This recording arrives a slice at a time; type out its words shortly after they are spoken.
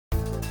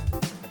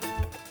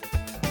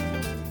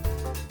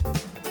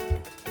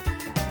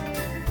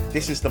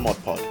This is the Mod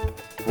Pod,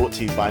 brought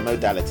to you by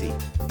Modality,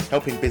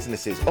 helping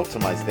businesses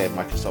optimize their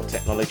Microsoft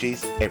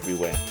technologies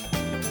everywhere.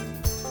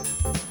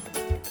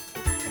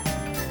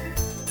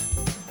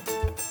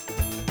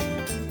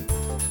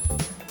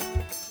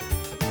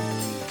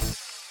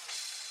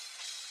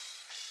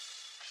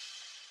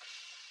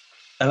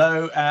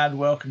 Hello and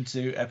welcome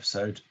to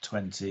episode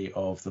 20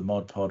 of the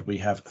Mod Pod. We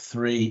have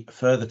three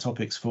further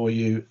topics for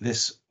you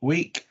this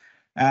week,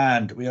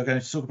 and we are going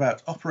to talk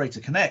about Operator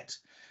Connect.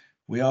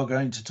 We are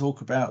going to talk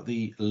about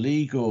the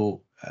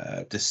legal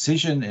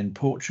decision in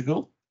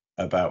Portugal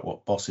about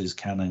what bosses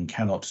can and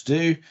cannot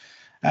do,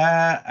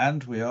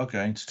 and we are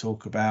going to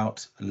talk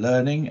about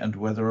learning and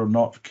whether or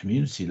not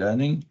community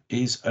learning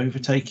is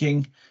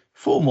overtaking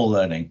formal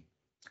learning.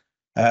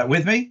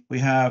 With me, we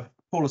have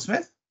Paula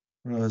Smith,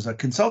 who is a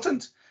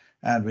consultant,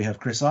 and we have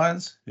Chris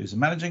Irons, who's a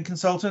managing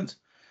consultant,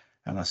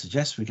 and I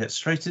suggest we get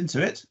straight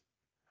into it,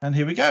 and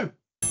here we go.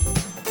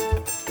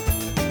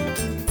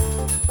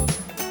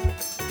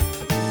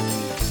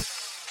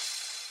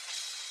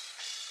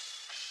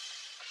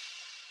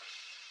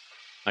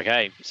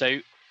 Okay, so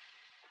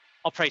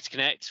Operator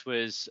Connect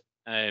was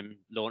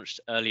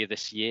launched earlier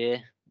this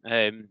year.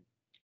 I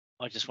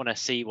just want to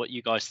see what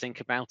you guys think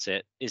about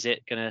it. Is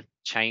it going to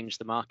change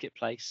the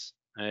marketplace?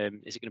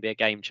 Is it going to be a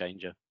game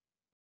changer?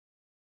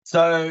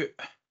 So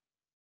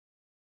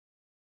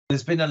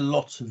there's been a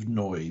lot of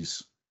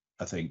noise,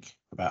 I think,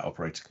 about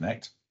Operator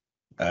Connect.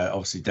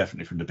 Obviously,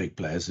 definitely from the big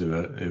players who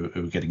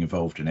are getting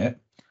involved in it.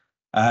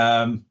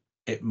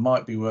 It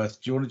might be worth.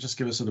 Do you want to just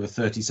give us sort of a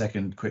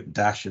 30-second quick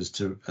dash as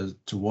to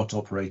what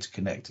Operator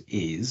Connect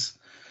is,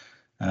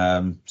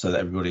 so that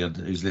everybody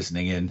who's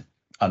listening in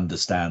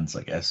understands,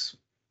 I guess?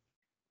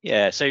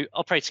 Yeah. So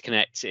Operator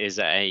Connect is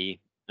a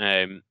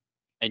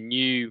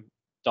new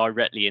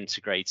directly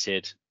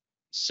integrated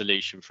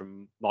solution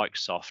from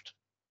Microsoft,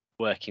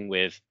 working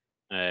with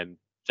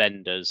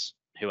vendors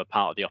who are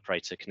part of the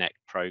Operator Connect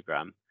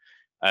program,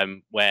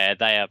 where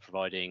they are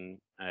providing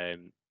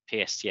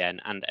PSTN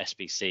and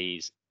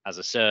SBCs as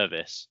a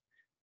service,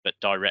 but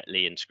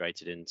directly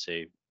integrated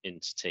into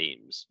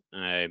Teams.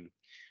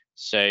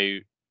 So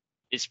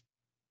it's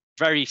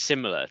very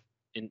similar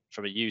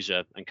from a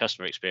user and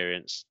customer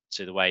experience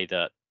to the way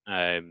that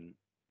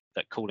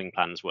that calling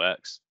plans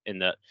works, in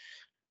that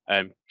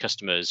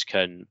customers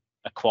can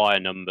acquire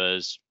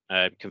numbers,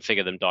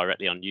 configure them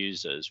directly on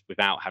users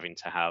without having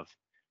to have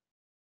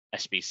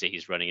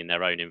SBCs running in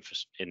their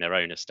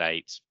own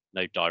estate.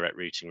 No direct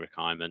routing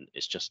requirement.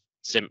 It's just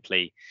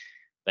simply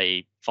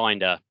they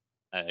find a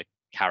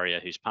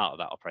carrier who's part of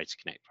that Operator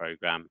Connect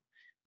program,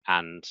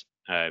 and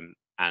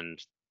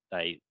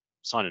they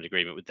sign an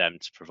agreement with them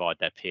to provide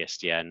their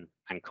PSTN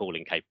and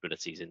calling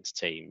capabilities into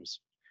Teams.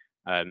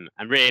 And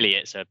really,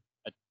 it's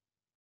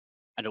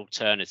an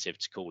alternative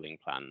to calling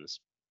plans.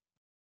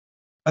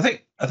 I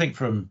think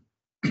from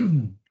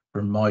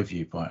my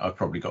viewpoint, I've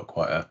probably got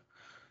quite a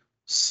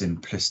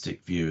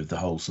simplistic view of the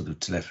whole sort of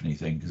telephony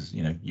thing, because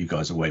you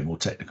guys are way more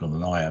technical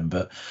than I am.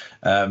 But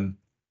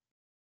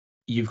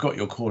you've got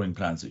your calling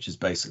plans, which is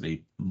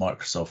basically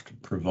Microsoft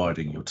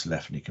providing your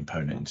telephony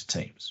component into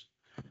Teams.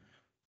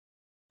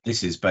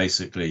 This is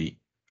basically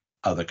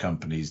other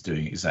companies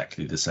doing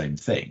exactly the same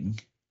thing,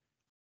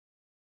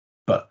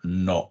 but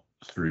not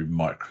through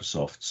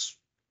Microsoft's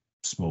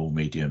small,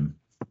 medium,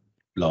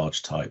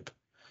 large type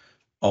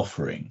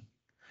offering.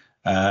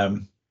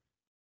 So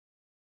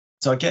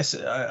I guess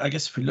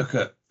if we look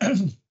at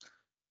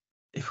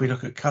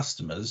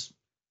customers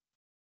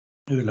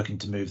who are looking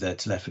to move their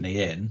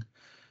telephony in,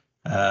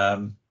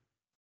 what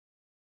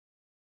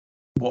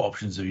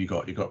options have you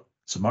got? You've got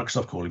some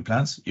Microsoft calling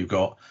plans, you've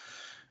got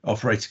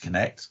Operator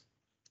Connect,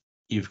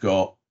 you've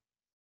got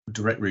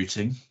direct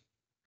routing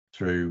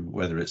through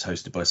whether it's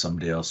hosted by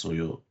somebody else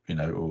or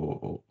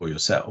or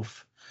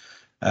yourself.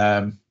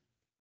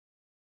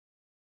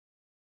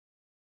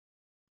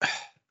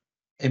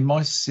 In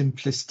my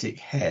simplistic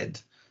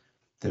head,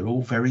 they're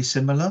all very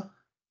similar.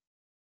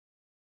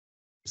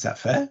 Is that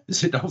fair?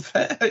 Is it not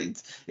fair?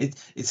 It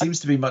seems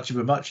to be much of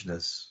a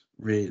muchness,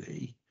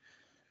 really.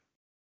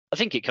 I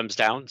think it comes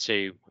down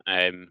to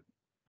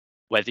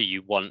whether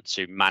you want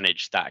to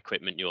manage that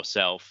equipment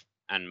yourself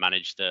and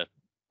manage the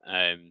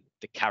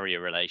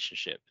carrier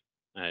relationship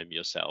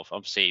yourself.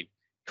 Obviously,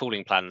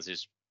 calling plans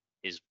is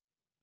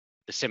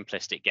the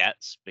simplest it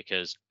gets,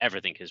 because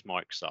everything is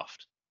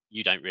Microsoft.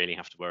 You don't really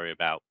have to worry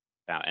about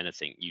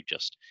anything. You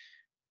just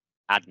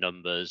add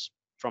numbers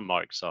from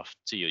Microsoft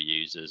to your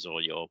users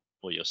or your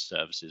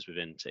services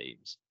within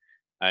Teams,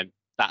 and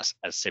that's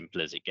as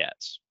simple as it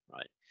gets,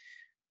 right?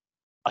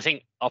 I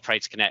think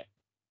Operator Connect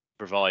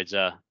provides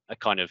a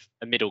kind of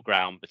a middle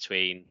ground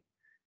between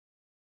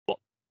what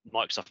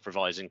Microsoft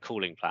provides in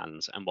calling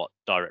plans and what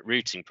direct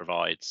routing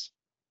provides,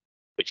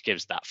 which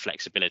gives that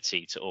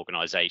flexibility to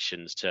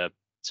organizations to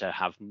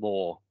have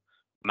more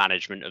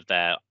management of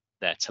their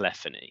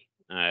telephony.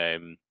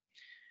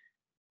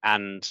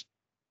 And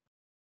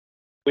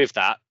with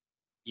that,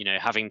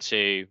 having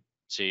to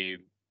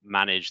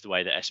manage the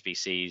way that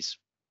SBCs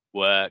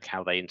work,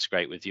 how they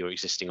integrate with your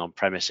existing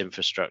on-premise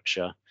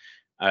infrastructure,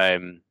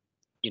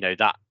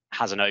 that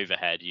has an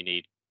overhead. You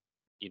need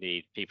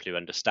people who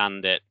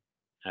understand it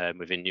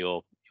within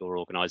your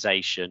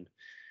organization.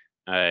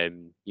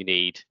 You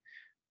need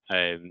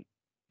an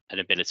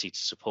ability to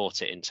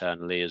support it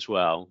internally as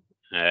well.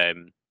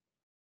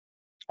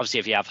 Obviously,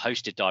 if you have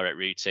hosted direct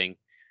routing,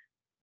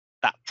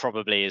 that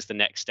probably is the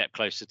next step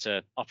closer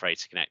to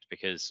Operator Connect,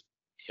 because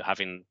you're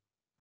having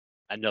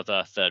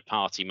another third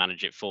party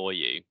manage it for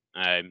you,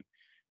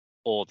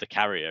 or the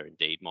carrier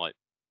indeed might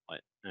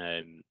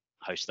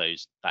host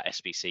that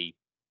SBC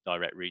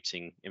direct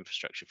routing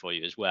infrastructure for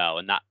you as well,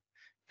 and that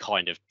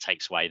kind of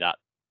takes away that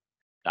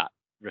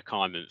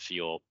requirement for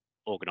your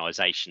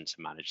organization to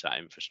manage that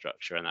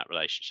infrastructure and that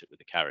relationship with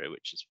the carrier,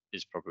 which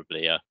is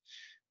probably a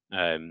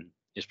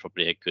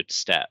good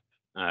step.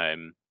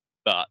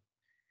 But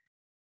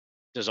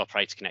does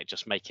Operator Connect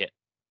just make it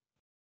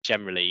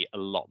generally a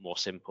lot more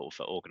simple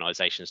for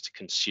organizations to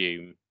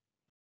consume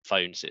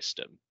phone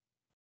system?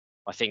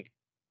 I think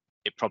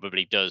it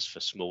probably does for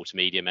small to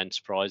medium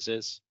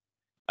enterprises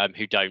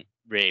who don't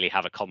really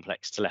have a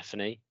complex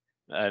telephony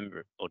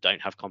or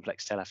don't have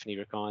complex telephony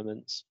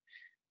requirements.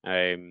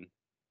 And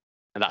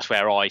that's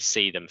where I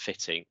see them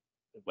fitting,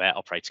 where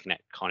Operator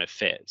Connect kind of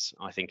fits.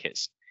 I think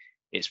it's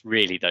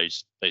really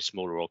those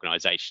smaller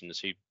organizations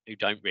who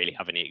don't really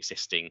have any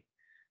existing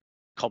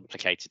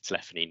complicated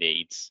telephony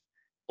needs.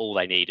 All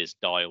they need is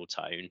dial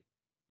tone,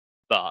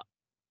 but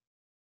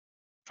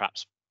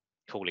perhaps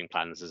calling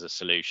plans as a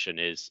solution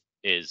is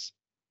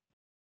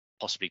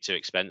possibly too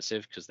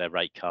expensive because their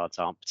rate cards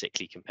aren't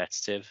particularly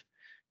competitive,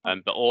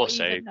 but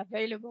also or even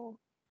available.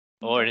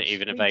 Or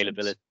even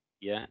availability.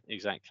 Yeah,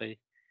 exactly.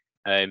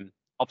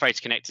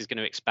 Operator Connect is going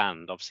to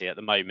expand. Obviously, at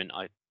the moment,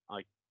 I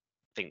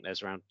think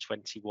there's around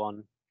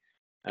 21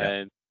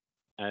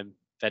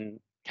 then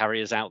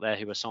carriers out there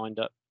who are signed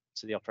up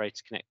to the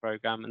Operator Connect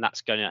program, and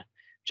that's going to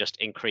just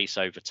increase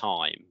over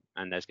time.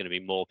 And there's going to be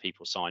more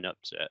people sign up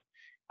to it.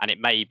 And it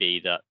may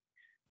be that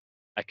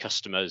a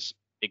customer's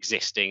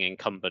existing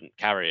incumbent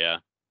carrier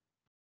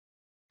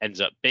ends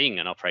up being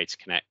an Operator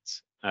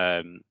Connect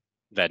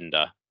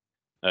vendor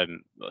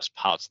as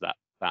part of that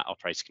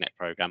Operator Connect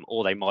program,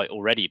 or they might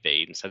already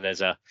be. And so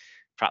there's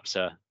perhaps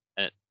a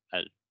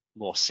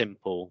more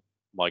simple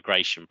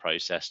migration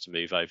process to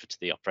move over to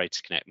the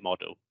Operator Connect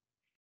model.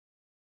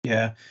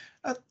 Yeah,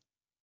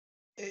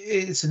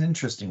 it's an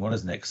interesting one,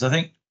 isn't it? Because I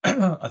think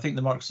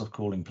the Microsoft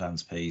calling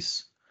plans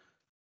piece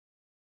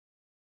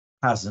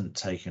hasn't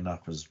taken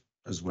up as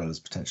well as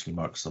potentially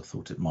Microsoft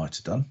thought it might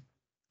have done.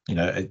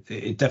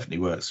 It definitely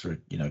works for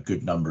a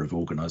good number of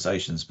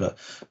organizations, but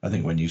I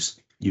think when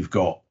you've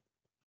got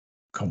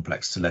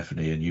complex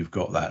telephony and you've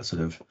got that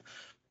sort of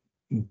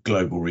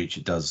global reach,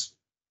 it does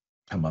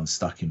come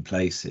unstuck in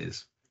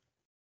places.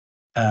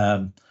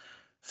 For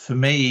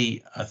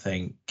me, I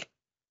think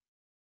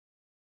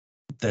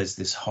there's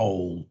this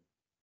whole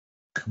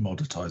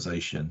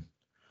commoditization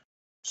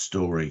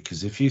story,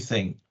 because if you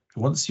think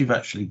once you've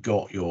actually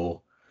got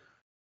your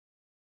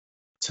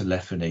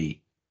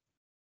telephony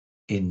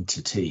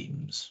into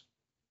Teams,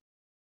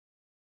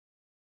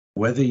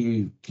 whether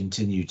you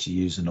continue to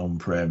use an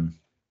on-prem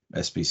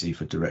SBC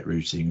for direct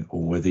routing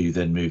or whether you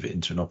then move it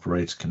into an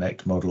Operator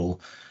Connect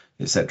model,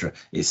 etc.,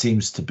 it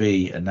seems to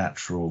be a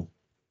natural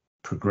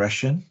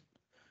progression,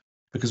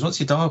 because once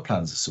your dial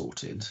plans are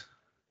sorted,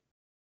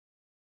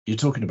 you're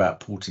talking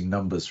about porting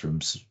numbers from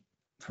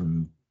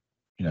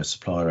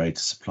supplier A to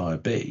supplier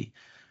B,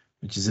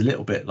 which is a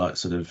little bit like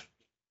sort of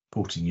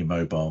porting your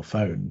mobile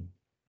phone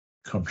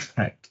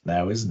contract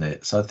now, isn't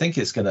it? So I think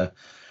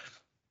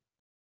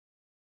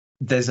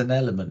there's an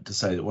element to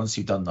say that once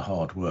you've done the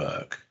hard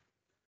work,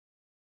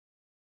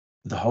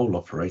 the whole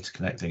Operator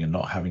Connecting and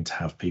not having to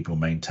have people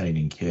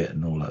maintaining kit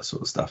and all that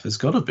sort of stuff, there's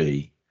got to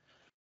be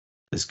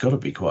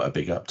quite a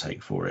big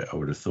uptake for it, I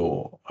would have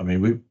thought. I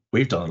mean,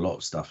 we've done a lot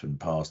of stuff in the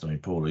past. I mean,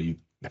 Paula, you've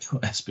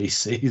got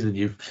SBCs and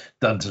you've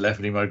done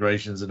telephony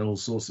migrations and all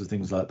sorts of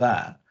things like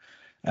that.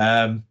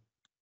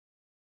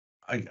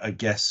 I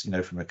guess,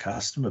 from a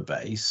customer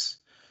base,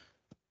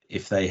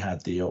 if they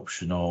had the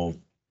option of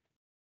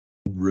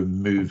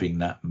removing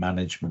that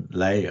management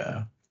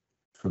layer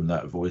from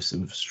that voice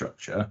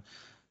infrastructure,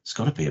 it's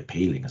got to be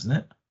appealing, isn't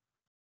it?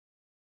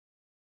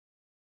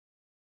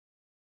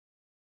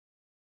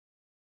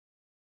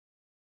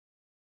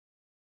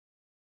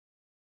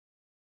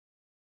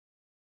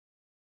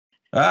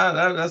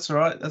 No, that's all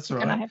right. That's all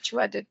right. And I have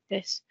to edit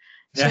this.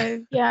 Yeah.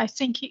 So yeah, I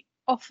think it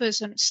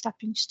offers a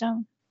stepping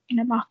stone in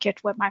a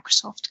market where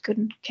Microsoft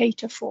couldn't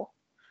cater for,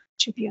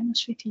 to be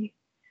honest with you.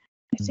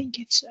 I think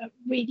it's a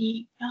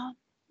really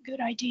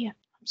good idea.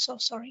 I'm so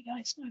sorry,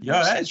 guys.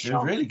 Yeah, it's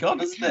really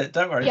gone, isn't it?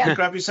 Don't worry. Yeah.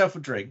 Grab yourself a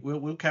drink.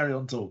 We'll carry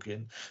on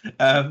talking.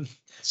 Sorry.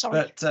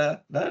 But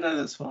no,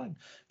 that's fine.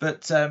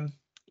 But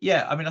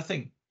yeah, I mean, I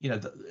think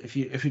if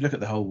you look at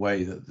the whole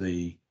way that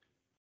the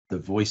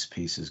voice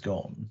piece has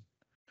gone,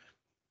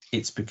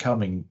 it's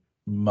becoming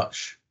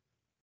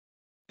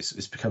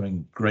it's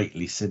becoming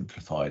greatly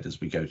simplified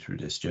as we go through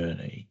this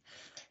journey.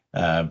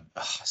 I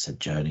said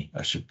journey.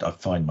 I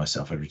find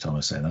myself every time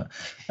I say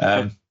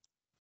that.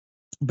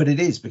 But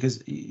it is,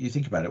 because you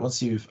think about it, once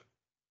you've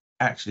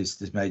actually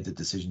made the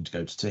decision to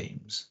go to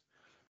Teams,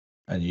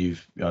 and I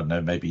don't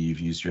know, maybe you've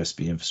used your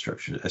SBC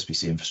infrastructure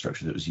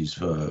that was used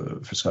for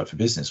Skype for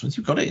Business. Once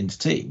you've got it into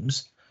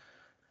Teams,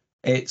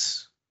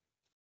 it's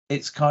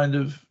kind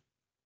of,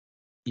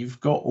 you've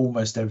got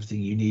almost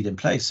everything you need in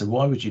place. So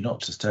why would you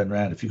not just turn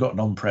around if you've got an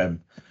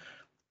on-prem,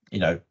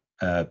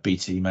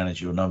 BT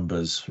manage your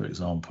numbers, for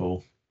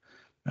example,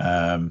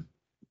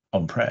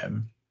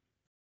 on-prem,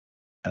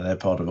 and they're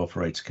part of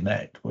Operator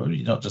Connect? Why would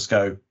you not just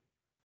go,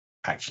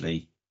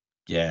 actually,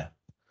 yeah,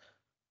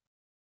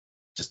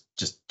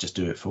 just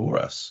do it for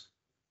us?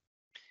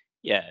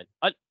 Yeah,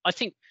 I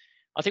think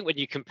when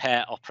you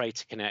compare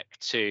Operator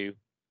Connect to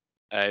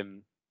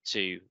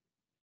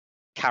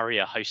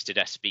carrier hosted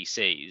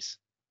SBCs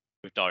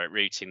with direct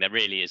routing, there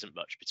really isn't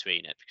much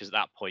between it, because at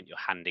that point you're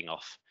handing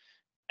off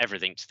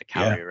everything to the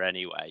carrier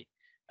anyway.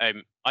 I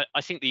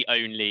think the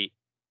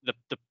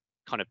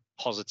kind of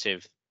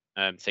positive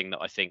thing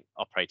that I think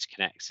Operator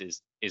Connects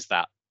is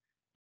that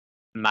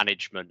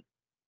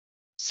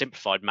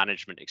simplified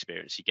management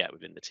experience you get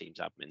within the Teams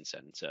admin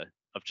center,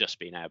 of just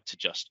being able to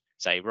just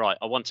say, right,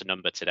 I want a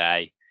number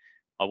today,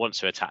 I want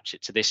to attach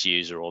it to this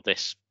user or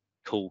this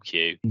call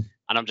queue, and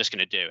I'm just going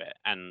to do it,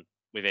 and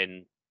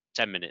within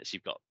 10 minutes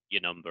you've got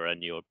your number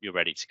and you're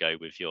ready to go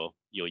with your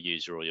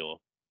user or your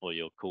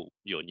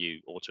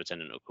new auto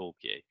attendant or call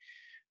queue.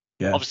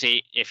 Yeah.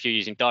 Obviously, if you're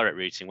using direct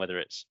routing, whether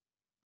it's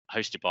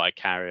hosted by a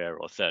carrier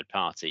or third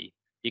party,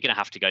 you're going to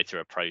have to go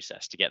through a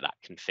process to get that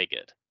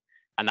configured,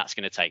 and that's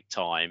going to take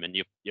time, and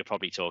you're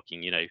probably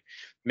talking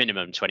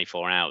minimum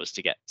 24 hours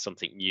to get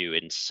something new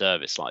in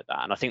service like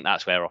that. And I think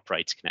that's where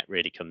Operator Connect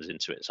really comes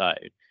into its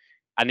own.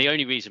 And the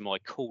only reason why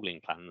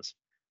calling plans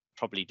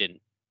probably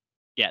didn't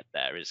get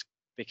there is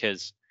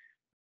because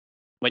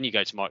when you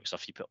go to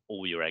Microsoft, you put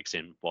all your eggs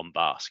in one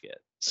basket.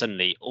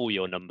 Suddenly all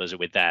your numbers are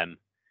with them.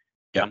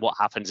 Yeah. And what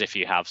happens if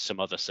you have some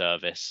other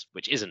service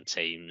which isn't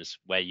Teams,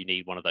 where you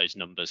need one of those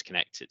numbers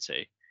connected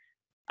to?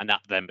 And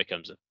that then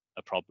becomes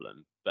a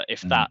problem. But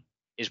if that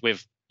is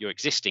with your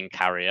existing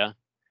carrier,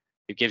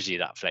 who gives you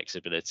that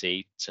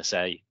flexibility to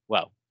say,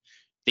 well,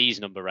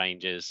 these number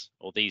ranges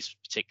or these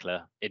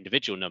particular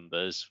individual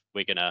numbers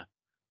we're going to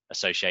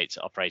associate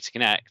to Operator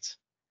Connect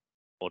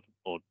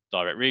or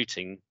direct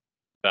routing,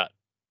 but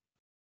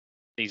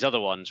these other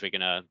ones we're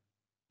going to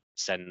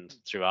send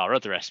through our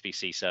other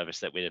SBC service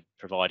that we're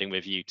providing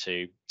with you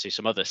to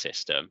some other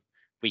system.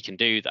 We can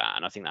do that,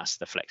 and I think that's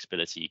the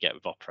flexibility you get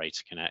with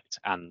Operator Connect,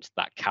 and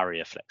that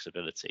carrier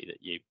flexibility that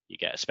you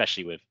get,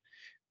 especially with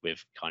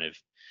kind of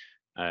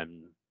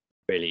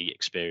really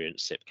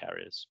experienced SIP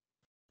carriers.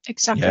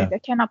 Exactly. Yeah. They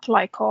can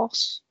apply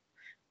calls,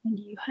 and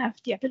you have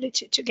the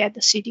ability to get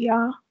the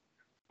CDR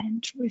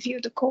and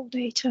review the call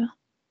data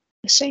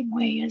the same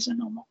way as a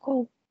normal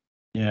call.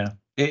 Yeah,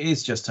 it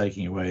is just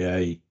taking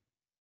away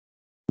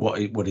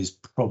what is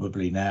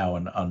probably now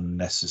an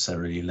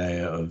unnecessary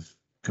layer of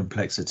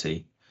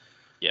complexity.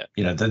 Yeah.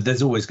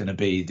 There's always going to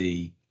be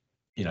the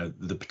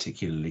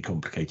particularly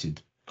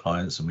complicated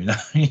clients, and we know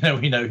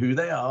we know who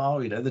they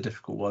are, the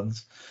difficult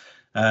ones.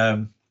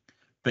 But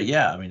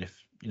yeah, I mean,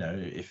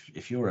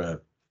 if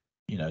you're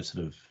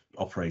sort of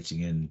operating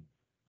in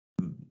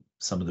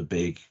some of the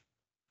big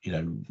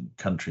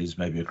countries,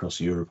 maybe across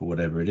Europe or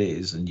whatever it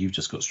is, and you've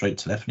just got straight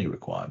telephony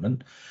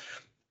requirement,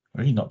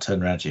 really not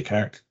turn around to your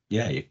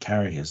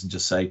carriers and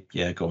just say,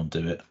 yeah, go on,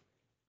 do it.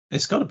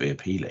 It's got to be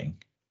appealing.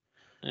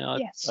 Yeah,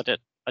 Yes.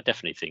 I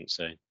definitely think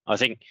so. I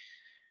think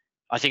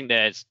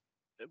there's,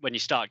 when you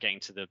start getting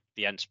to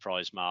the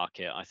enterprise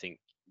market, I think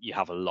you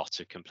have a lot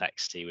of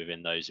complexity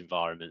within those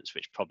environments,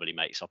 which probably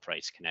makes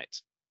Operator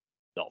Connect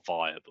not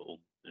viable.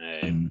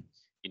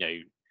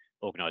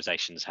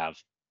 Organizations have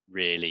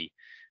really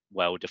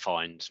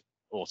well-defined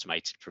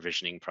automated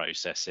provisioning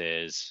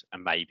processes,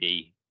 and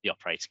maybe the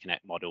Operator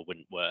Connect model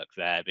wouldn't work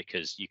there,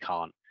 because you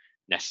can't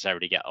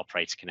necessarily get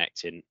Operator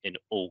Connect in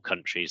all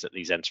countries that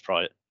these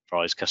enterprise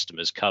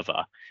customers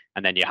cover,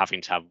 and then you're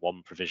having to have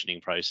one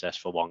provisioning process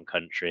for one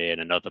country and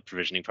another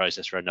provisioning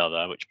process for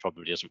another, which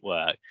probably doesn't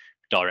work.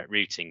 Direct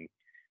routing,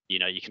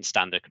 you can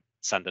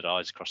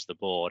standardize across the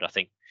board. I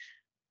think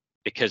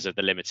because of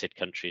the limited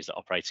countries that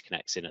Operator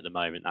Connect's in at the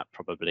moment, that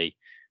probably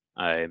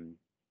and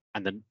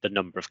the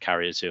number of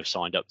carriers who have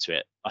signed up to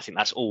it, I think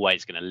that's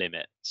always going to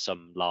limit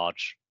some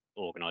large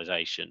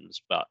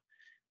organizations. But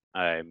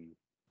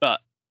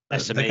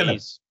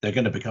SMEs, they're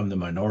going to become the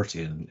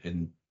minority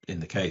in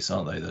the case,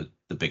 aren't they?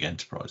 The big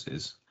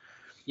enterprises.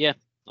 Yeah,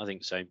 I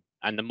think so.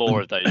 And the more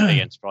of those big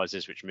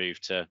enterprises which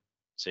move to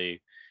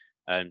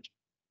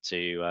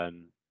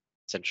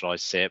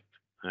centralized SIP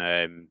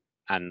and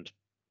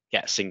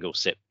get single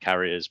SIP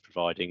carriers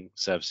providing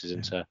services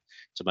into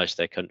most of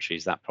their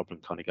countries, that problem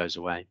kind of goes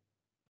away.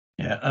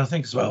 Yeah, and I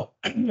think as well,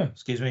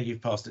 excuse me,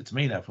 you've passed it to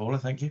me now, Paula,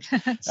 thank you.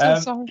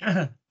 Sorry.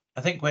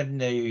 I think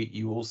when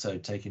you also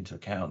take into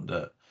account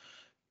that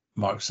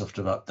Microsoft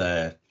have upped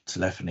their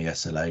telephony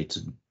SLA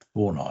to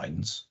 4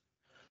 nines,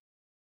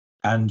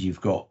 and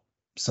you've got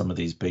some of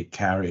these big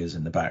carriers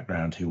in the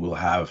background who will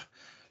have,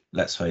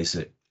 let's face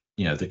it,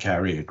 the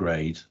carrier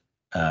grade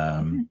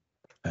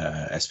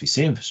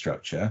SPC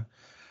infrastructure,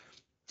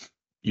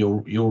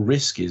 your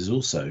risk is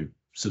also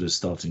sort of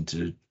starting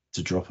to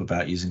drop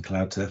about using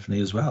cloud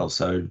telephony as well.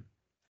 So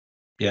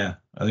yeah,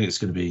 I think it's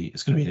going to be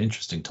an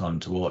interesting time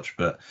to watch.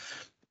 But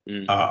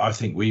I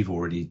think we've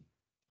already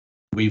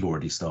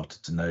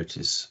started to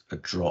notice a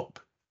drop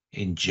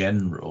in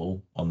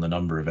general on the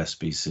number of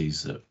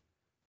SPCs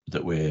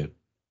that we're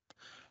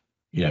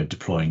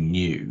deploying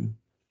new.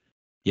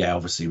 Yeah,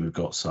 obviously we've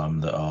got some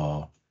that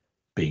are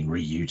being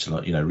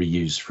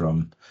reused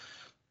from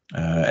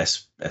I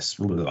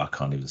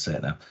can't even say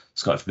it now,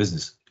 Skype for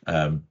Business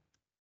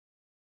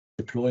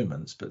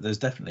deployments, but there's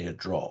definitely a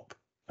drop,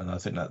 and I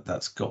think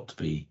that's got to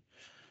be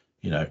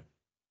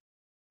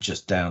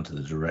just down to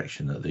the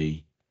direction that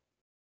the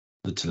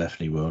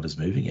telephony world is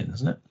moving in,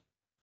 isn't it?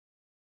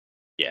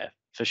 Yeah,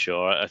 for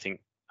sure. I think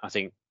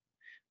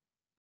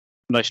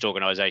most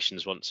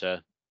organizations want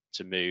to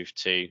move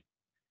to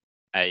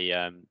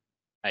a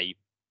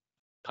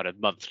kind of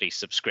monthly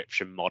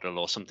subscription model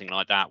or something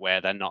like that,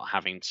 where they're not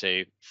having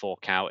to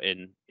fork out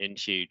in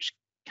huge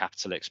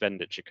capital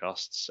expenditure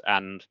costs,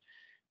 and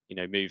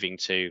moving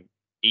to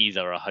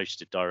either a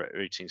hosted direct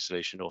routing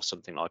solution or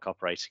something like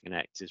Operator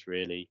Connect is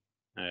really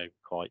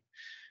quite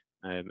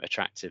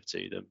attractive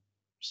to them.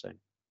 So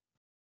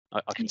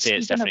I can see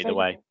it's definitely the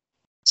way.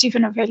 It's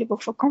even available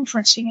for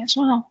conferencing as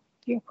well,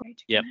 the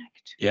Operator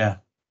Connect. Yeah,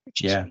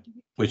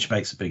 which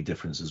makes a big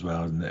difference as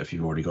well, isn't it, if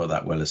you've already got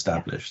that well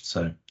established.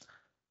 So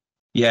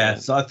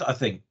so I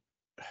think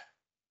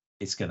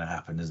it's going to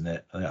happen, isn't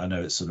it? I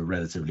know it's sort of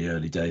relatively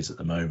early days at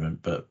the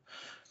moment, but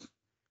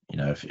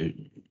if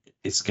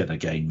it's going to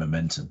gain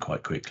momentum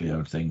quite quickly, I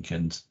would think,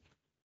 and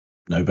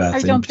no bad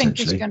thing. I don't think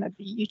it's going to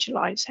be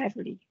utilized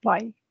heavily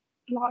by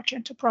large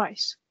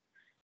enterprise.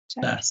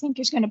 So I think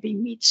it's going to be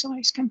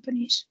mid-sized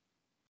companies.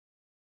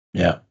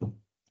 Yeah.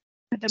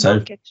 But the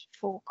market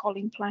for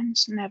calling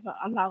plans never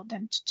allowed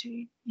them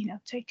to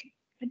take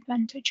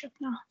advantage of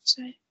that.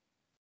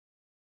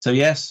 So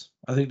yes,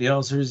 I think the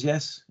answer is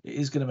yes. It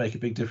is going to make a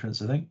big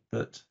difference, I think.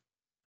 But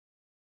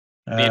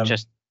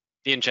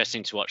be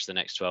interesting to watch the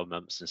next 12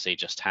 months and see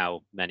just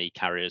how many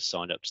carriers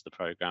signed up to the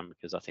program,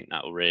 because I think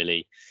that will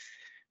really,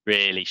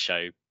 really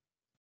show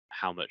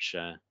how much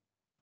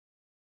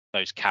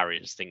those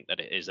carriers think that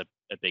it is a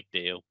big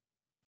deal.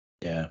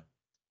 Yeah,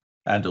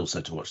 and also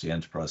to watch the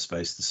enterprise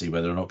space to see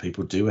whether or not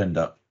people do end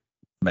up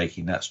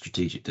making that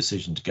strategic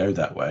decision to go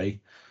that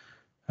way,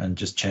 and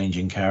just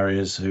changing to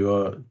carriers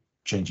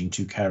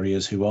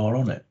who are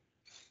on it.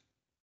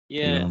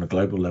 Yeah, even on a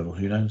global level,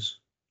 who knows?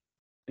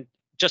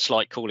 Just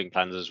like calling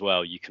plans as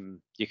well, you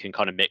can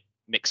kind of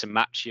mix and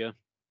match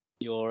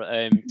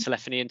your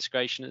telephony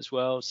integration as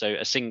well. So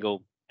a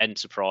single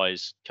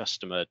enterprise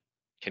customer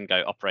can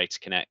go Operator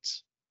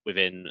Connect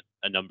within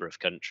a number of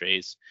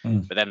countries,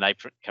 but then they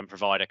can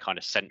provide a kind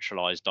of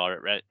centralized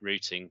direct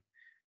routing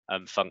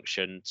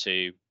function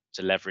to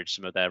leverage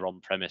some of their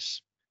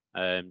on-premise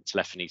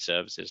telephony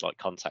services like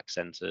contact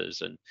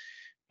centers and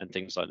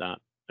things like that.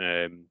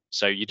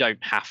 So you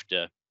don't have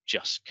to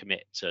just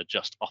commit to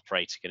just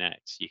Operator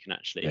Connect. You can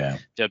actually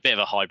do a bit of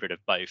a hybrid of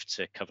both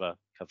to cover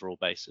all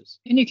bases.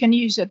 And you can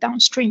use a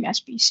downstream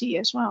SPC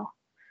as well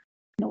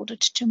in order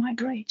to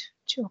migrate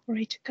to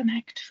Operator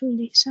Connect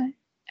fully. So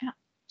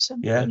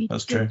really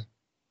that's good. True.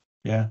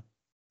 Yeah.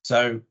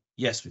 So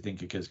yes, we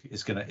think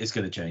it's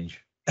gonna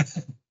change,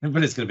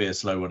 but it's gonna be a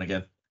slow one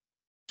again.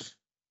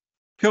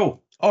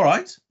 Cool. All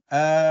right.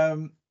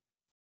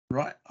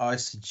 Right. I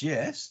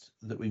suggest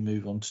that we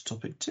move on to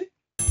topic 2.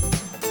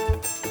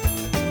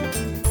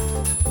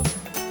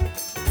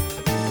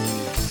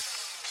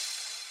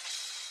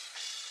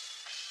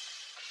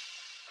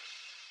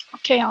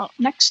 Okay, our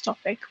next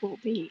topic will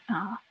be,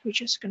 we're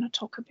just going to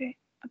talk a bit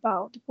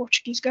about the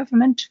Portuguese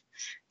government.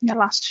 In the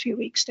last few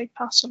weeks, they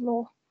passed a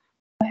law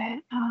where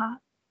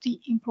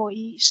the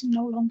employee is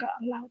no longer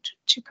allowed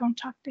to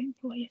contact the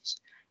employers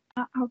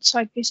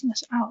outside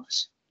business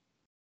hours.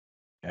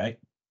 Okay.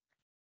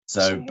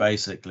 So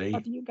basically,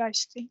 what do you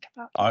guys think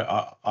about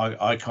that?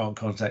 I can't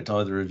contact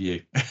either of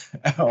you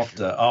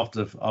after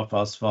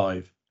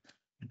 5:30.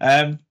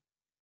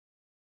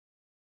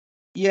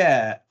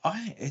 Yeah,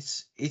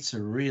 it's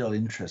a real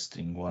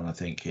interesting one, I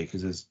think, here,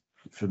 because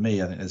for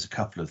me, I think there's a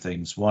couple of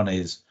things. One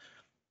is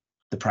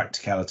the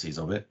practicalities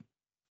of it,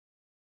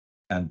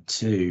 and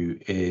 2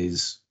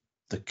 is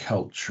the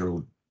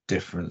cultural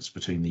difference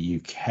between the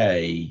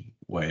UK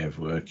way of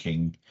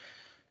working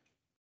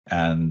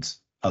and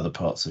other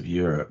parts of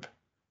Europe.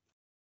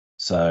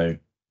 So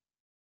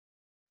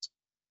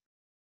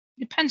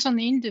depends on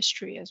the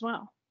industry as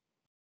well.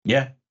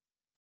 Yeah.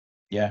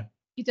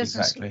 It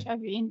doesn't suit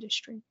every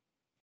industry.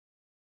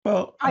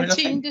 Well, IT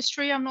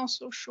industry, I'm not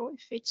so sure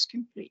if it's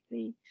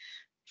completely,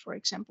 for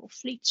example,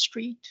 Fleet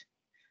Street.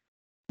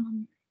 So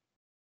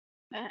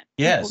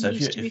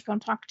if to be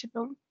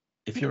contactable.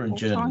 If you're in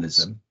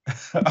journalism,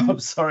 I'm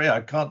sorry,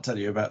 I can't tell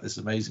you about this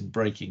amazing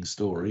breaking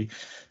story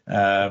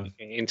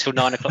until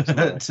 9 o'clock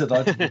tomorrow.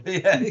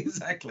 Yeah,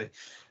 exactly.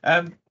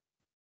 I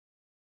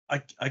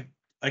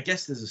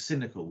guess there's a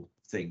cynical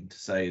thing to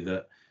say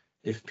that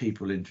if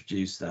people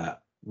introduce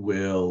that,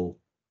 will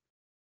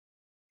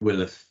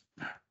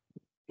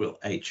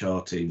HR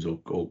teams or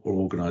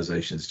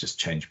organizations just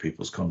change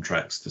people's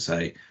contracts to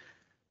say,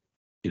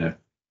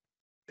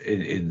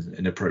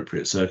 in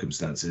appropriate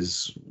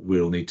circumstances,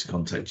 we'll need to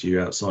contact you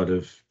outside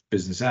of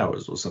business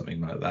hours or something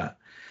like that.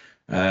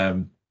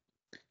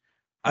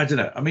 I don't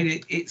know. I mean, I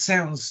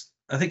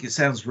think it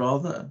sounds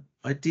rather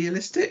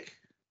idealistic.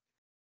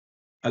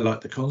 I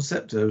like the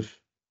concept of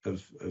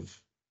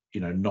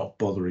not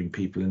bothering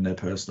people in their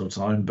personal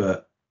time,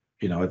 but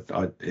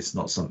it's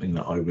not something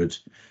that I would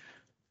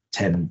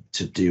tend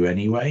to do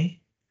anyway.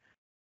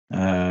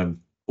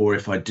 Or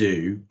if I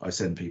do, I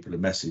send people a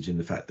message in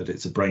the fact that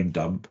it's a brain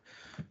dump.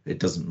 It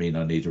doesn't mean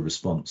I need a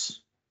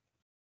response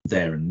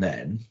there and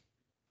then.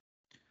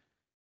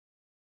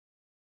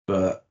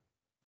 But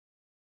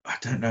I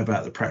don't know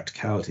about the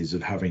practicalities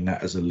of having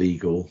that as a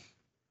legal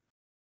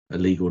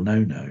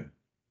no-no.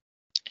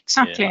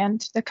 Exactly, yeah.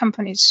 And the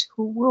companies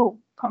who will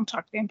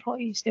contact the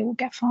employees, they will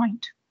get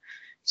fined.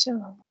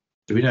 So,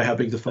 do we know how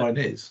big the fine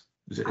is?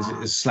 Is it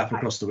a slap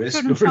across the wrist?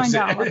 Couldn't find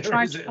out. I've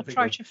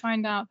tried to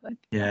find out, but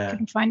I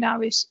couldn't find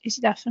out. It's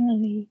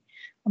definitely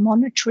a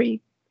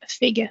monetary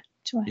figure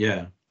to it.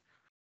 Yeah,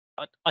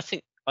 I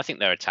think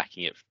they're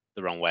attacking it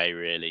the wrong way,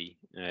 really.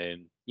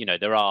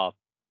 There are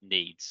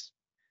needs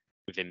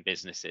within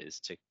businesses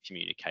to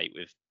communicate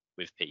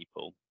with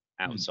people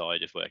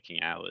outside of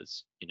working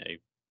hours.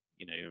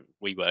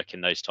 We work in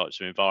those types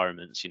of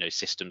environments.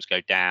 Systems go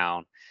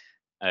down.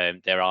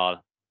 There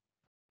are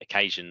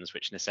occasions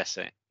which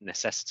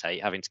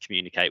necessitate having to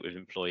communicate with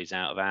employees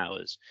out of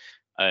hours.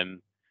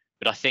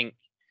 But I think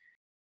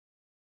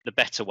the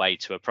better way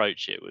to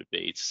approach it would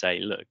be to say,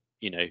 look,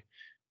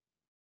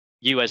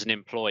 you as an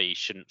employee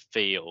shouldn't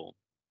feel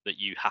that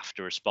you have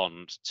to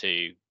respond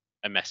to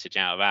a message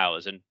out of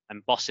hours, and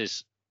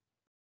bosses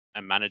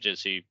and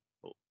managers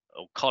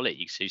or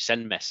colleagues who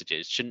send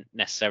messages shouldn't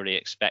necessarily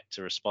expect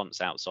a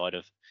response outside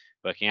of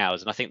working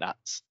hours. And I think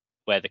that's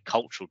where the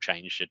cultural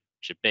change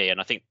should be. And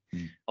I think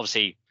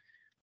obviously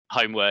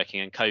home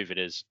working and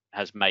COVID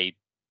has made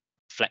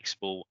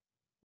flexible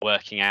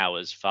working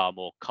hours far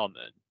more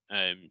common.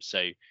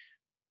 So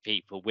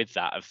people with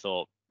that have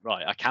thought,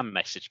 right, I can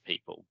message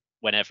people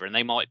whenever, and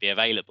they might be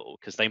available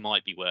because they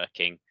might be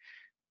working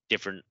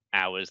different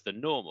hours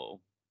than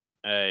normal.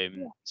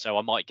 So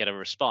I might get a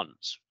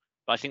response.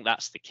 But I think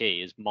that's the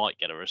key, is might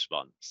get a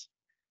response.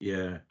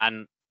 Yeah.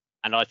 And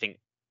I think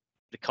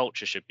the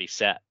culture should be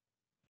set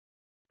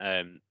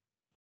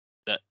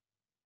that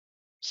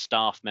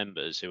staff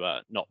members who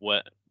are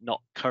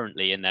not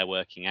currently in their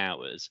working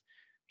hours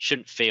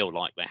shouldn't feel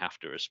like they have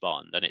to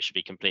respond, and it should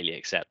be completely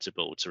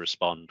acceptable to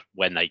respond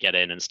when they get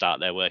in and start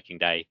their working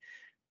day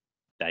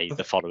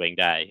the following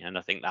day. And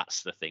I think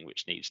that's the thing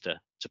which needs to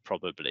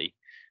probably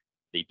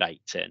be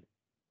baked in.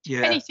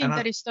 Yeah. Anything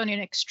that is done in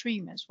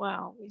extreme as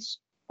well is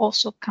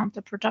also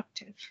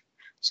counterproductive.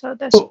 So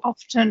there's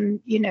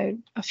often,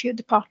 a few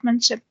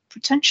departments,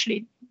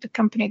 potentially the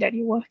company that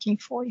you're working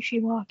for, if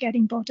you are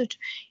getting bothered,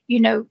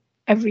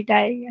 every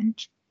day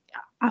and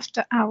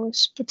after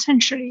hours,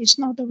 potentially is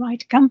not the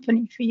right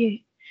company for you.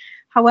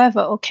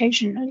 However,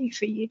 occasionally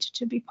for you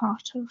to be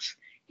part of,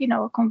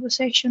 a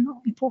conversation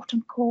or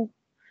important call,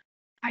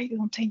 I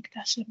don't think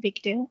that's a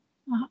big deal.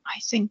 I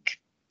think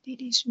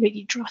it is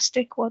really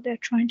drastic what they're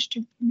trying to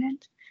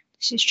implement.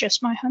 This is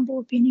just my humble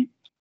opinion.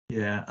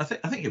 Yeah, I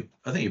think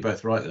you're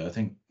both right there. I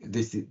think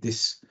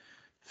this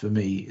for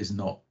me is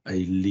not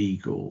a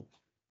legal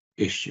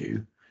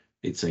issue;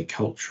 it's a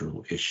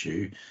cultural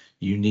issue.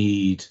 You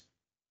need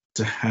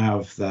to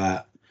have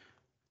that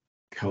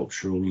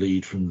cultural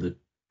lead from the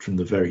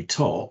very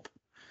top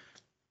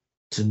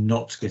to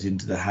not get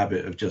into the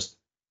habit of just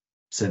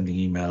sending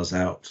emails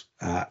out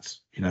at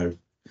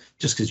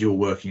just because you're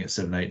working at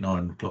 7, 8,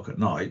 9 o'clock at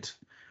night.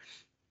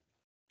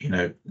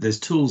 There's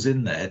tools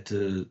in there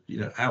to,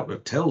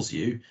 Outlook tells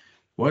you,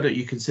 why don't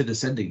you consider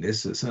sending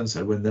this at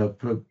so-and-so when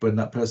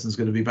that person's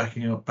going to be back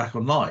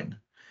online.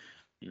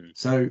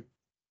 So,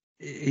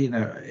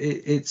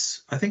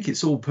 I think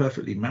it's all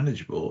perfectly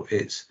manageable.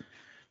 It's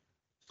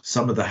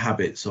some of the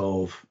habits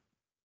of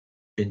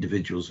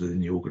individuals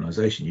within the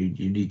organization.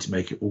 You need to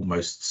make it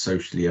almost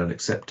socially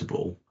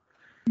unacceptable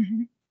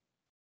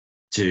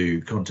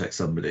to contact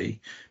somebody.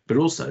 But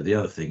also the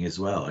other thing as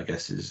well, I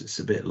guess, is it's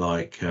a bit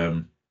like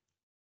the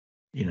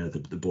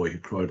boy who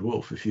cried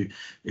wolf.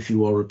 If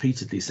you are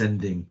repeatedly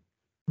sending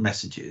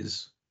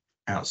messages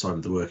outside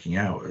of the working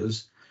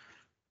hours,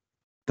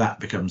 that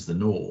becomes the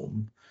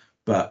norm.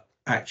 But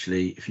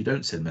actually, if you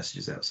don't send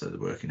messages outside the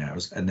working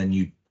hours and then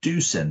you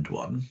do send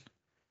one,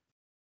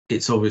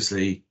 it's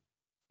obviously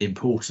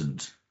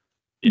important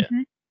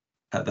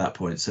at that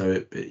point.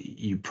 So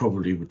you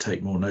probably would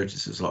take more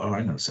notice. It's like, oh,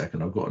 hang on a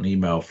second, I've got an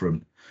email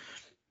from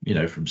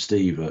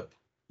Steve at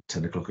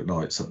 10 o'clock at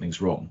night,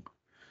 something's wrong.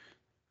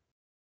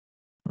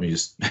 I mean,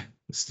 just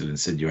still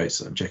insinuates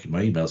that I'm checking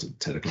my emails at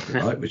 10 o'clock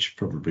at night, which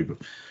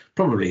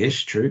probably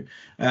is true.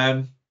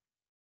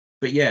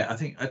 But yeah,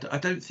 I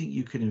don't think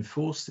you can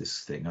enforce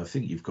this thing. I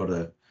think you've got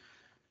to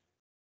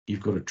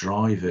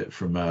drive it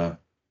from a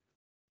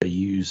a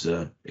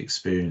user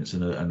experience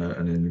and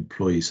an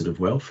employee sort of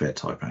welfare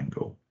type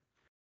angle.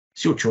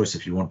 It's your choice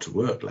if you want to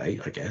work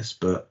late, I guess,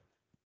 but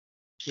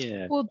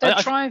Yeah. Well, they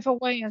drive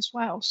away as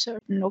well.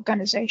 Certain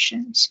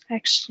organizations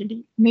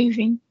actually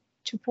moving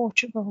to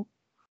Portugal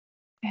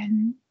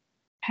and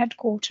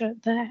headquarter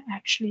there,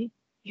 actually,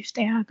 if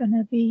they are going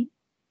to be,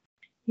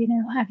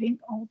 having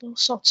all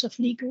those sorts of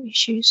legal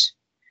issues.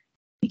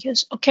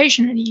 Because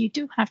occasionally you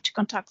do have to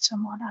contact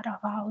someone out of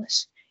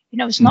hours.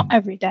 It's not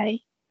every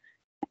day.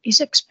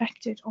 It's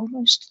expected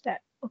almost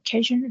that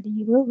occasionally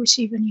you will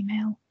receive an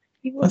email,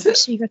 you will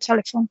receive a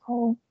telephone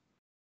call.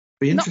 It'd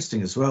be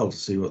interesting as well to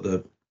see what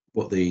the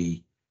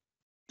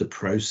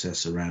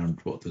process around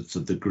what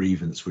the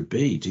grievance would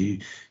be. Do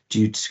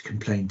you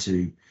complain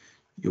to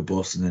your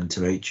boss and then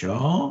to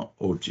HR,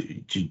 or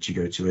do you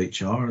go to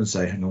HR and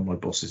say, hang on, my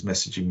boss is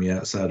messaging me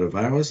outside of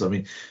hours? I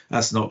mean,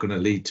 that's not going to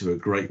lead to a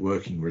great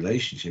working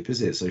relationship,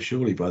 is it? So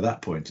surely by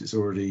that point it's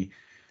already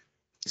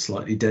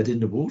slightly dead in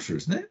the water,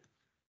 isn't it?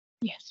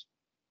 Yes.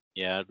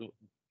 Yeah.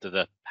 Do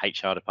the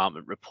HR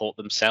department report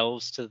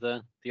themselves to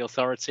the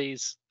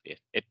authorities? It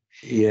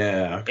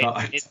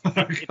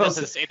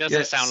doesn't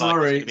sound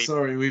like.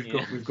 Sorry,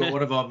 we've got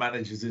one of our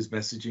managers is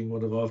messaging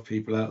one of our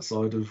people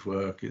outside of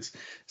work. It's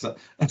like,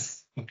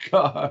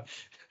 I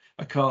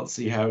can't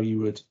see how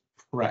you would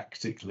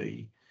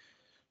practically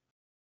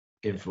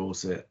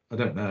enforce it. I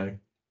don't know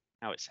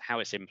how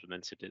it's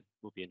implemented. It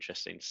will be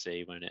interesting to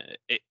see when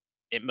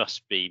it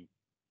must be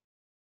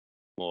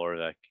more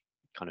of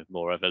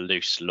a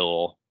loose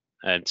law,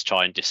 and to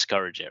try and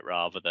discourage it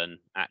rather than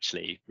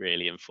actually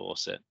really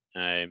enforce it.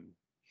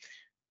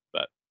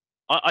 But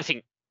I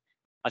think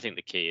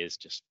the key is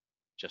just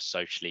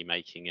socially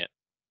making it,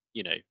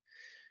 a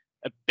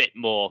bit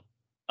more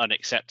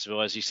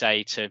unacceptable, as you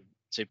say, to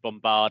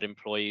bombard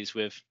employees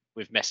with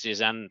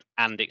messages and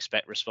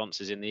expect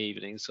responses in the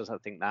evenings, because I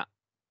think that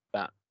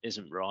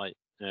isn't right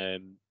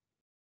in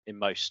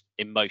most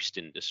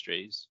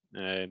industries.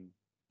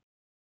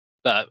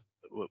 But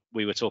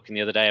we were talking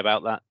the other day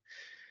about that.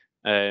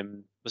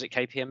 Was it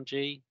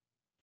KPMG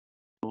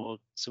or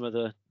some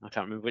other? I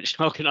can't remember which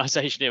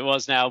organisation it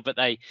was now, but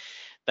their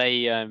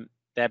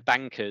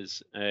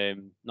bankers.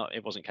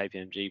 It wasn't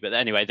KPMG, but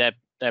anyway, their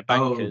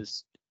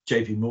bankers.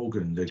 JP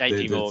Morgan, the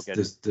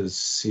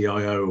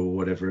CIO or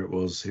whatever it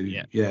was.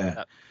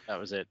 That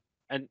was it.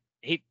 And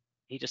he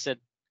just said,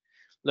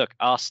 look,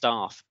 our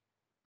staff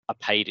are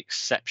paid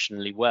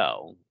exceptionally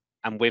well,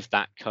 and with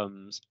that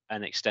comes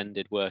an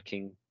extended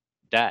working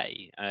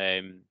day.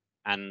 And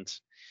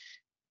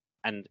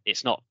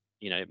it's not,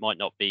 it might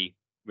not be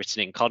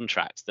written in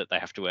contract that they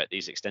have to work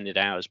these extended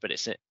hours, but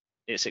it's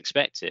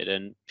expected,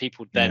 and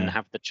people then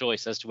have the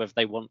choice as to whether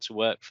they want to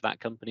work for that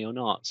company or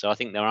not. So I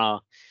think there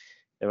are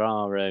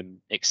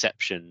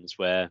exceptions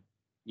where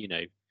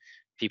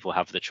people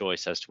have the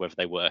choice as to whether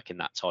they work in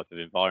that type of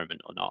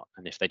environment or not,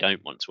 and if they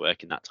don't want to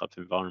work in that type of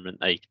environment,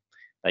 they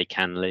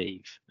can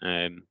leave.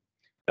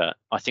 But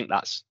I think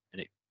that's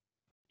an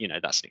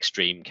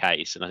extreme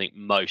case, and I think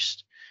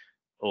most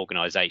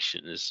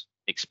organizations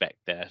expect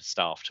their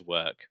staff to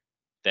work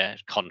their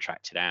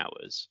contracted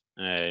hours,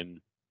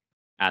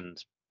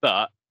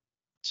 but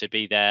to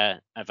be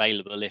there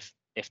available if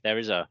there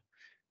is a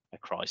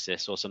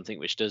crisis or something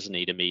which does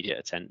need immediate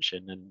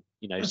attention. And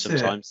that's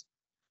sometimes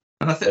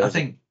it. And I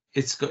think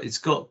it's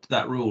got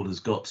that rule has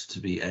got to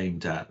be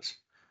aimed at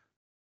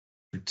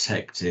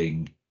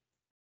protecting,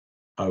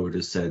 I would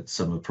have said,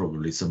 some of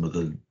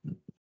the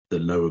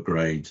lower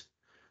grade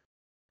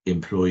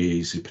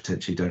employees who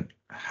potentially don't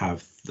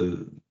have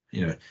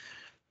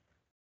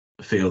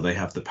feel they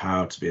have the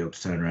power to be able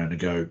to turn around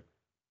and go,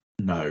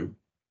 no,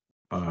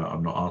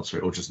 I'm not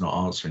answering, or just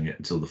not answering it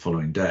until the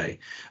following day.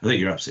 I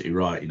think you're absolutely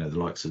right. The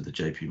likes of the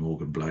JP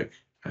Morgan bloke,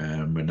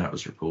 when that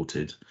was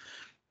reported,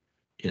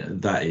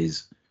 that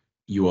is,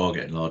 you are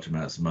getting large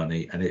amounts of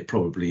money, and it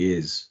probably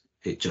is.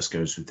 It just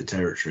goes with the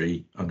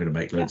territory. I'm going to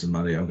make loads of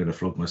money. I'm going to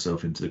flog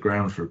myself into the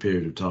ground for a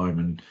period of time,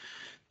 and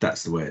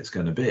that's the way it's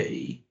going to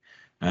be.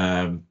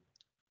 So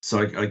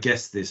I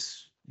guess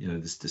this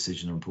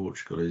decision on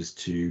Portugal is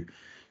to,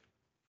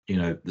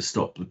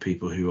 stop the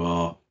people who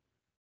are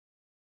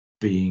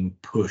being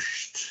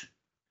pushed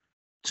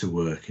to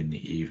work in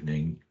the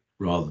evening,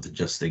 rather than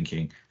just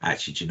thinking,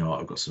 actually, do you know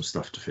what, I've got some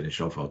stuff to finish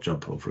off, I'll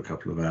jump on for a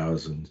couple of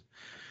hours and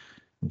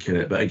kill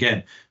it. But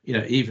again,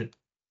 even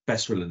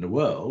best will in the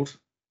world,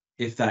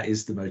 if that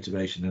is the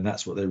motivation and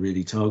that's what they're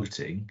really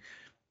targeting,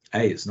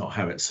 it's not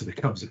how it sort of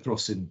comes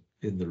across in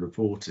the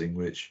reporting,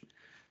 which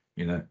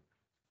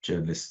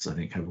journalists, I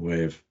think, have a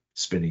way of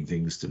spinning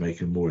things to make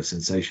them more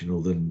sensational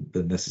than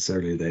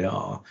necessarily they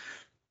are.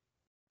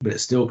 But it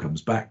still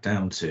comes back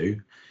down to,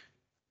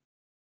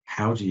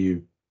 how do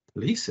you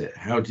police it?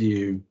 Are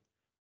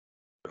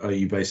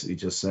you basically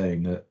just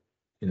saying that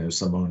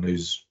someone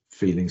who's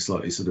feeling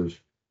slightly sort of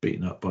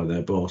beaten up by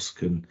their boss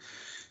can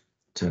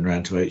turn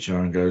around to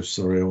HR and go,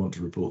 sorry, I want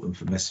to report them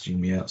for messaging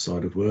me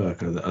outside of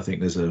work? I think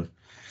there's a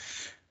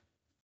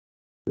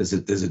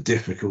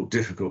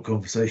difficult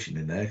conversation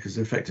in there, because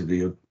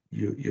effectively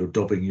you're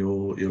dobbing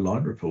your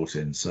line report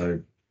in. So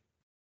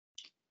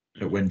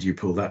when do you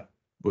pull that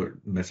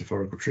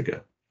metaphorical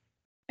trigger?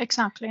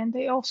 Exactly, and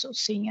they're also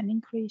seeing an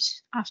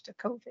increase after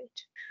COVID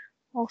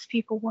of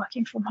people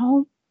working from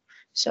home.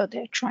 So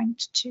they're trying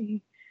to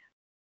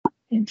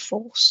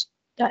enforce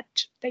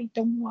that they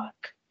don't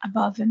work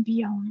above and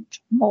beyond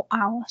more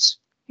hours,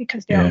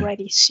 because they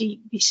already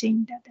be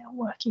seeing that they're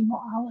working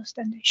more hours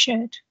than they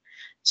should.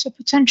 So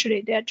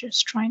potentially they're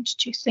just trying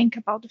to think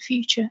about the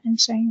future and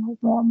saying, well,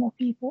 more and more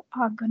people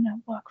are going to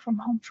work from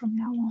home from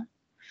now on.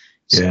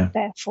 So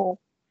therefore,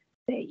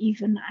 they're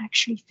even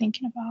actually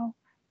thinking about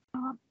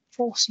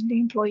forcing the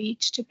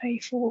employees to pay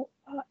for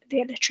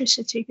the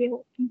electricity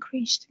bill,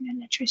 increased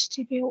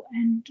electricity bill,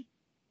 and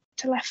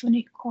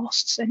telephony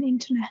costs and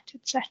internet,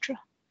 etc.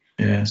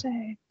 Yeah. So,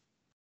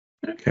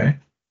 okay.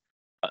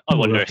 I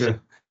wonder if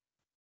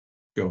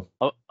go.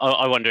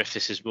 I wonder if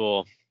this is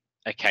more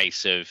a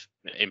case of,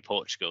 in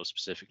Portugal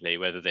specifically,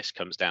 whether this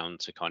comes down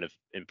to kind of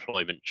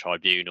employment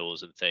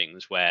tribunals and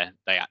things where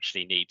they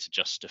actually need to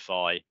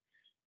justify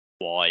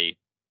why,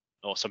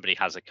 or somebody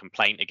has a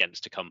complaint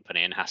against a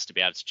company and has to be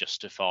able to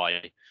justify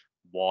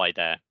why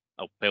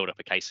or build up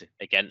a case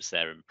against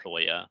their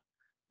employer,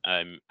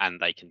 and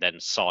they can then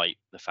cite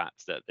the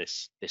fact that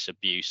this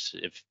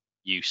abusive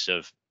use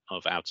of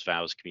out of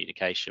hours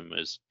communication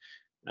was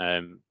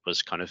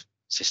kind of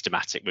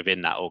systematic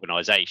within that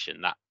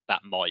organization.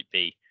 That might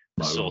be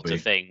the sort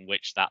of thing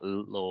which that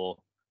law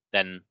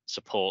then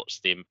supports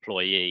the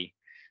employee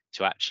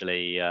to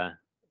actually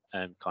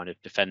kind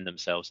of defend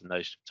themselves in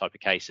those type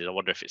of cases. I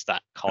wonder if it's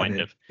that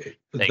kind of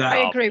thing.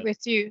 I agree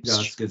with you. I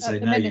was going to say,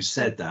 now you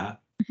said that.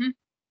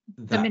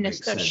 The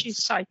minister, she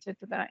cited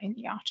that in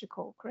the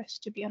article, Chris,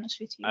 to be honest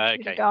with you,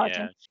 with the Okay,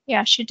 Guardian.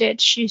 Yeah, she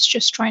did. She's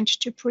just trying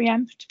to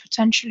preempt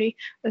potentially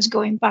us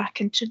going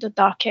back into the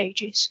dark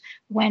ages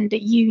when the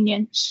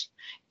unions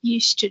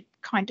used to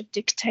kind of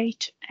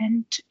dictate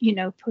and,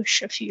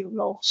 push a few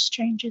laws,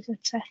 changes,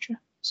 etc.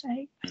 So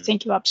I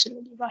think you're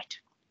absolutely right.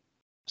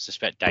 I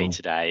suspect day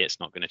to day it's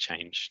not going to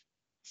change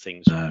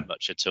things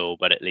much at all,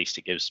 but at least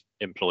it gives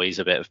employees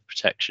a bit of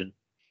protection.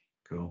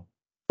 Cool.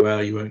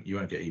 Well, you won't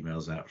get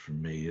emails out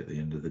from me at the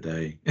end of the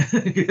day. But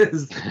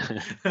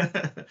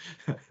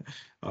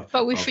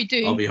if we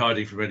do, I'll be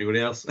hiding from anybody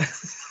else.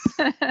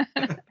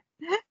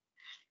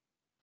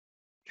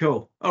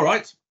 Cool. All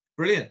right.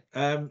 Brilliant.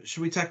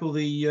 Should we tackle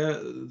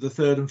the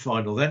third and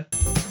final then?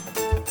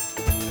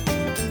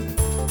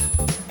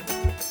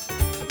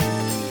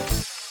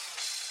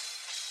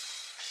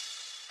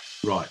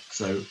 Right.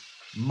 So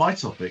my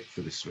topic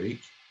for this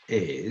week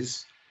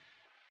is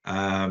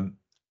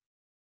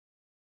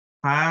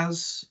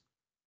has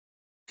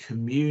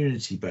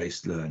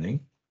community-based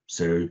learning,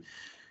 so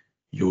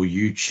your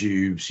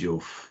YouTubes, your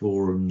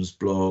forums,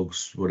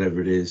 blogs, whatever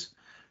it is,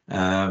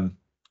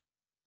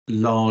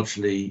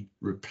 largely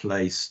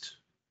replaced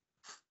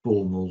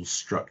formal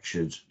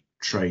structured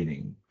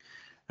training.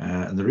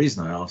 And the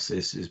reason I ask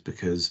this is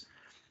because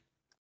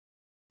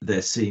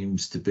there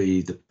seems to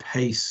be the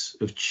pace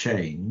of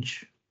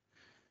change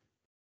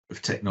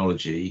of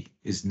technology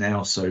is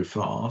now so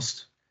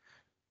fast.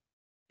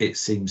 It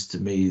seems to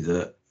me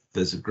that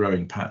there's a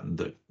growing pattern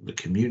that the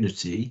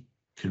community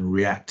can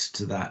react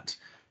to that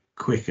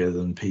quicker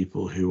than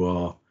people who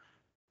are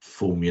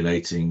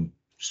formulating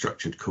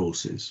structured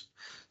courses.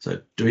 So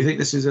do we think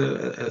this is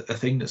a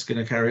thing that's going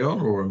to carry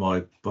on, or am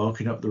I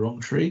barking up the wrong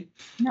tree?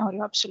 No,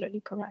 you're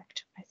absolutely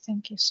correct. I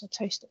think it's a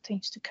taste of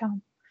things to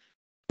come.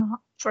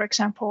 For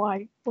example,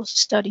 I was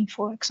studying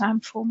for exam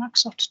for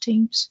Microsoft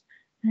Teams,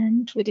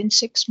 and within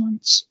 6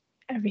 months,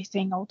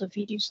 everything, all the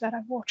videos that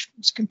I watched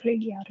was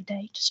completely out of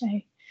date. So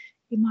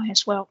you might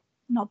as well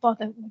not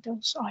bother with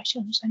those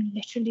items and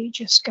literally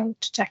just go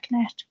to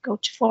TechNet, go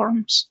to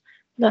forums,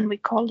 learn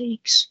with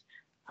colleagues,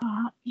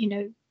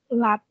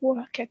 lab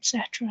work,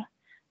 etc.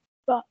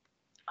 But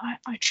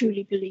I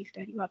truly believe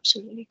that you're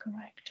absolutely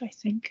correct. I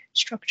think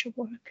structured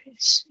work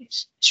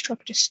is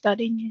structured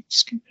studying.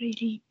 It's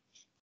completely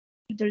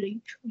the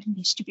loop. It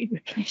needs to be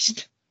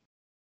replaced.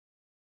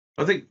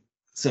 I think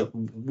so.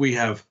 We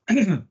have,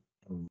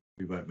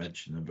 we won't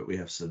mention them, but we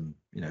have some,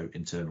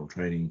 internal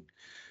training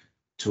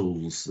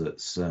tools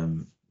that's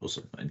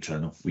also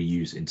internal. We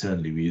use a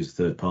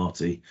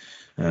third-party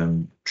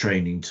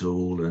training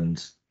tool,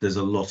 and there's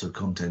a lot of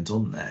content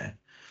on there.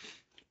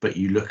 But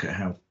you look at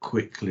how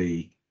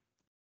quickly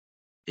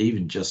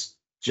even just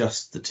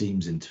the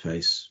Teams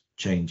interface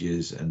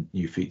changes and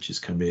new features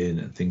come in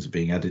and things are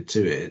being added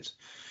to it.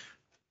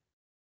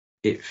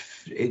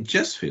 It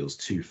just feels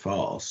too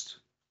fast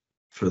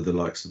for the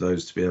likes of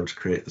those to be able to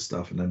create the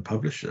stuff and then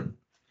publish them.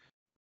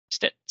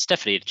 It's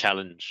definitely a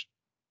challenge.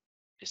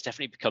 It's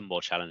definitely become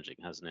more challenging,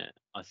 hasn't it?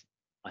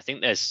 I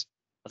think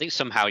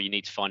somehow you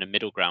need to find a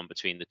middle ground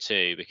between the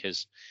two,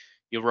 because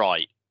you're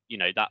right.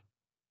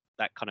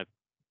 That kind of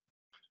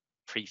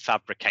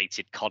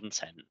prefabricated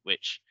content,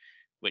 which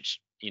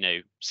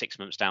 6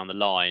 months down the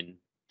line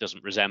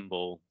doesn't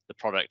resemble the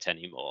product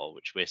anymore,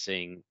 which we're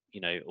seeing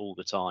all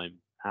the time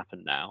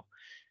happen now,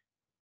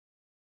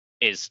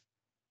 is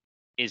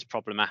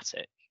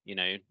problematic.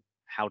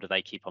 How do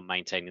they keep on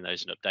maintaining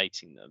those and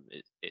updating them?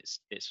 It's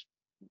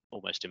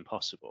almost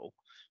impossible.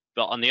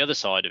 But on the other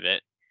side of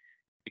it,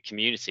 the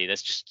community,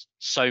 there's just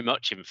so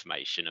much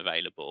information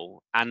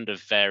available and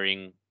of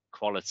varying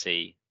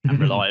quality and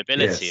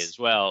reliability Yes. as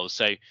well.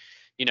 So,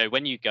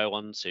 when you go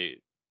onto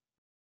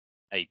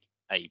a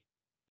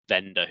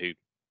vendor who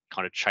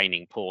kind of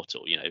training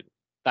portal,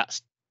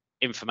 that's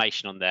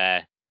information on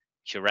there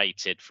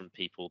curated from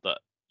people that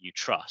you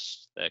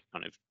trust. They're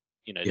kind of,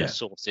 Yeah. the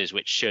sources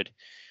which should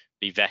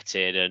be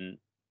vetted,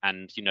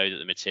 and that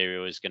the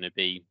material is going to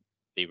be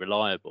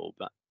reliable.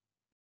 But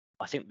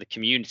I think the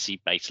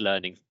community-based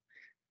learning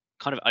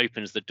kind of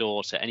opens the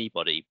door to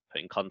anybody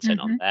putting content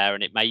on there,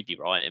 and it may be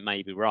right, it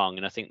may be wrong,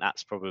 and I think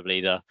that's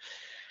probably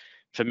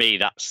for me,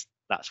 that's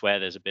where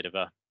there's a bit of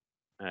a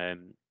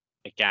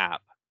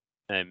gap.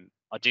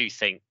 I do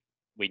think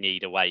we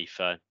need a way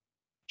for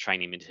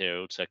training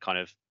material to kind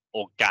of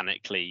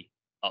organically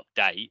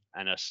update,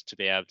 and us to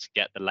be able to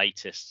get the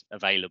latest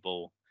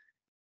available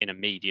in a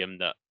medium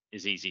that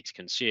is easy to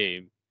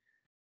consume.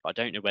 But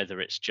I don't know whether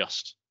it's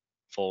just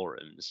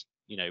forums.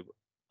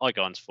 I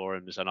go onto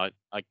forums and I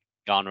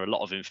garner a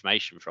lot of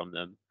information from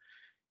them,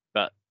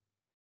 but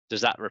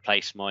does that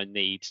replace my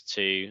need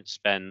to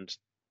spend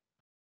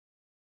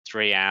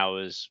 3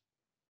 hours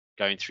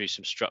going through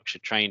some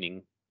structured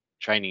training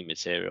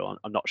material?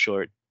 I'm not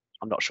sure it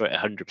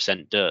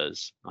 100%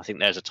 does. I think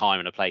there's a time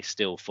and a place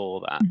still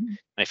for that. And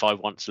if I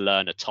want to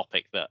learn a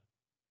topic that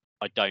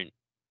I don't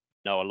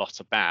know a lot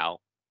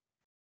about,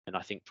 then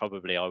I think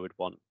probably I would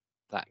want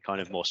that kind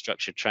of more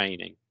structured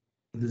training.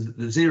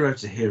 The zero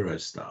to hero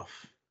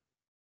stuff,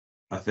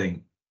 I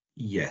think,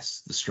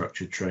 yes, the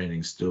structured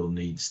training still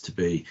needs to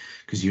be,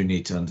 because you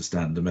need to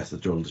understand the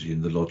methodology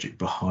and the logic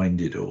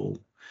behind it all.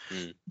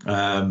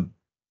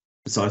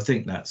 So I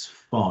think that's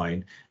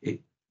fine.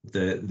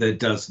 There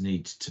does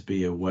need to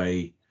be a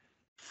way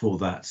for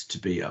that to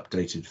be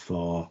updated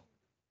far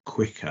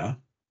quicker,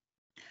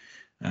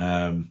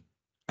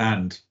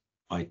 and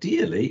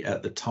ideally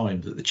at the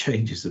time that the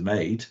changes are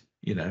made.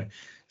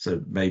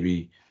 So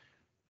maybe,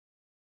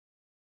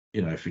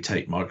 if we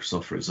take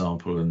Microsoft, for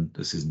example, and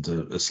this isn't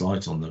a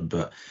slight on them,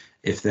 but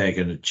if they're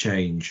going to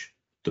change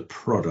the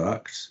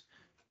product,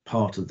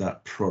 part of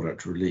that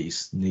product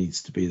release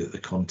needs to be that the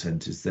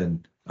content is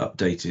then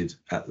updated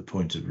at the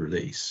point of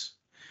release.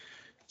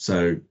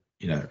 So,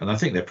 and I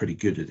think they're pretty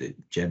good at it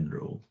in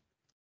general.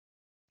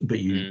 But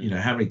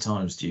how many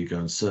times do you go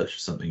and search for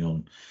something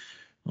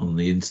on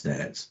the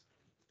internet?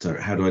 So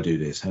how do I do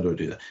this? How do I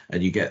do that?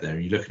 And you get there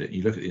and you look at it,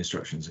 you look at the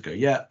instructions and go,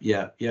 yeah.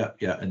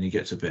 And you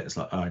get to a bit, it's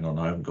like, oh, hang on,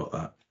 I haven't got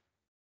that.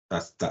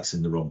 That's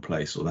in the wrong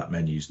place, or that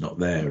menu's not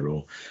there,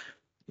 or,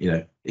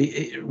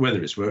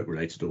 whether it's work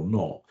related or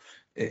not,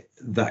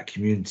 that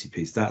community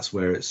piece, that's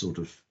where it sort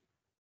of,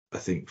 I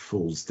think,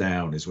 falls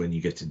down, is when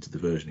you get into the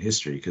version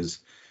history, because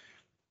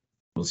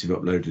once you've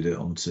uploaded it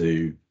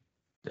onto,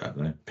 I don't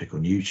know, pick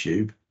on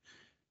YouTube,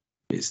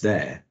 it's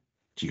there.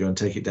 Do you go and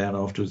take it down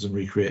afterwards and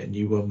recreate a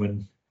new one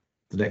when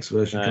the next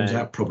version comes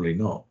out? Probably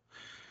not.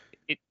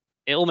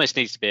 It almost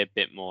needs to be a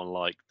bit more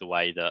like the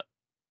way that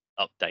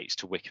updates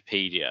to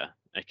Wikipedia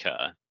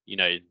occur.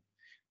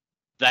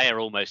 They are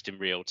almost in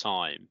real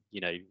time.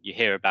 You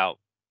hear about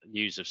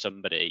news of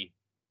somebody,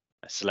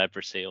 a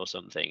celebrity or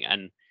something,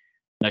 and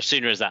no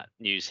sooner as that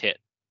news hit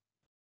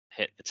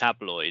the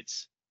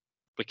tabloids,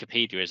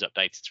 Wikipedia is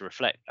updated to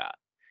reflect that.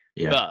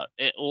 But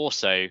it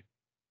also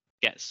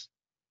gets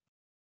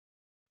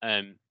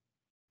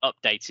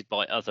updated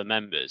by other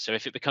members. So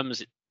if it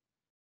becomes,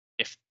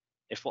 if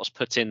what's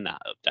put in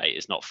that update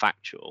is not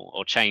factual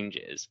or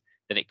changes,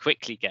 then it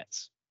quickly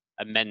gets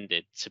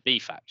amended to be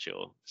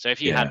factual. So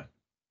if you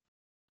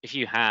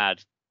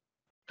had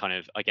kind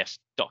of, I guess,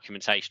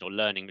 documentation or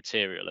learning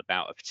material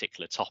about a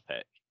particular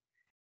topic,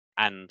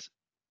 and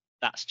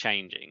that's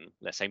changing,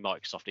 let's say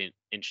Microsoft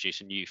introduce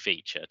a new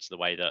feature to the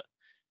way that,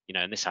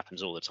 and this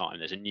happens all the time,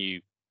 there's a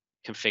new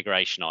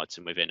configuration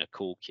item within a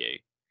call queue.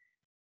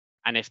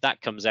 And if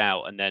that comes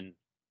out, and then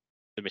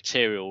the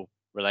material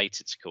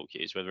related to call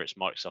queues, whether it's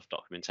Microsoft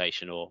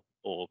documentation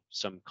or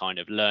some kind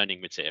of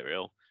learning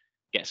material,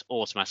 gets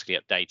automatically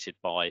updated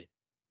by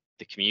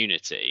the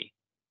community,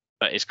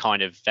 but is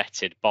kind of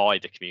vetted by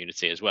the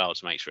community as well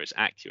to make sure it's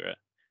accurate,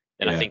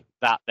 then I think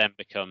that then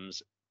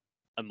becomes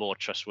a more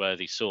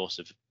trustworthy source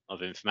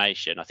of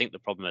information. I think the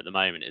problem at the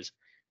moment is,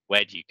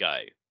 where do you go?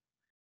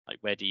 Like,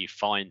 where do you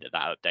find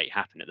that update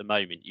happen? At the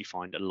moment, you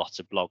find a lot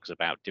of blogs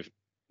about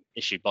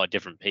issued by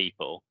different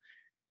people,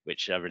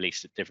 which are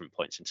released at different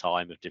points in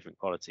time of different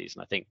qualities.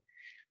 And I think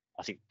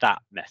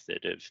that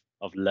method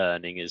of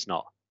learning is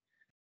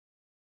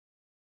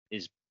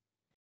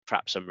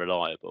perhaps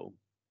unreliable.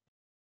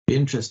 Be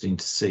interesting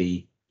to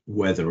see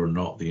whether or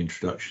not the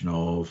introduction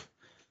of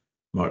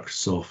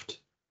Microsoft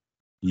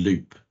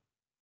Loop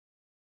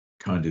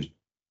kind of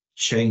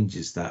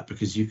changes that,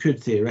 because you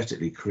could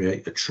theoretically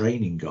create a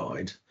training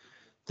guide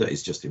that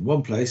is just in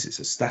one place. It's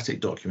a static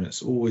document.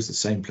 It's always the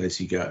same place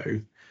you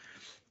go.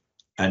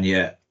 And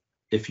yet,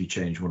 if you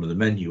change one of the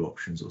menu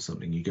options or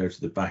something, you go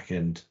to the back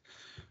end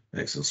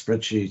Excel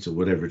spreadsheet or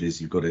whatever it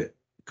is you've got it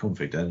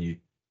configured, and you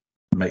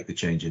make the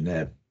change in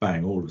there,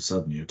 bang, all of a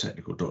sudden your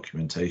technical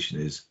documentation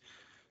is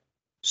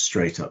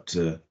straight up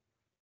to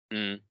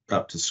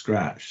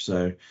scratch.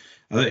 So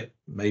I think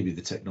maybe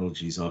the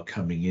technologies are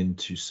coming in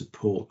to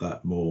support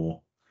that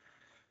more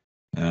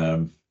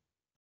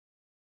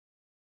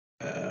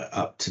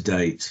up to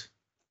date,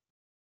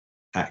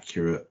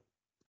 accurate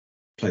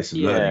place of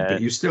learning.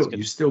 But you've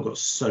still got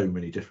so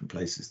many different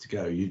places to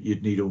go.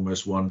 You'd need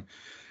almost one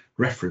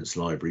reference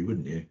library,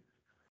 wouldn't you?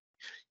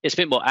 It's a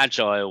bit more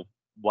agile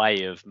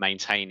way of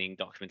maintaining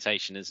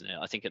documentation, isn't it?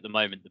 I think at the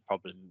moment the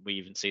problem, we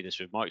even see this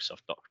with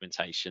Microsoft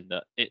documentation,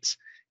 that it's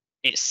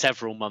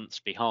several months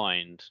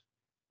behind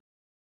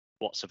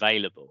what's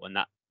available,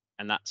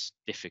 and that's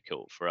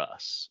difficult for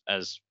us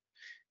as,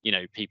 you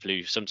know, people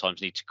who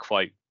sometimes need to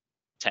quote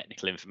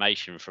technical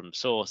information from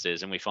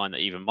sources, and we find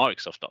that even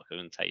Microsoft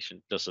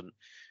documentation doesn't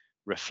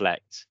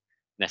reflect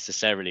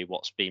necessarily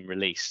what's been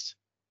released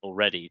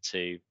already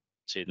to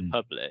the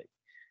public,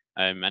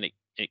 and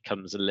it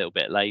comes a little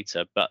bit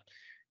later. But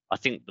I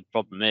think the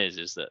problem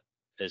is that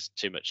there's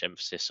too much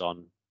emphasis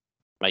on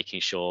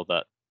making sure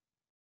that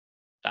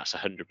that's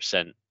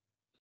 100%,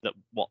 that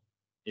what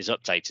is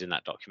updated in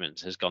that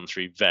document has gone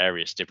through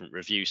various different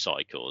review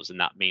cycles, and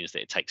that means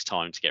that it takes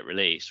time to get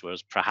released.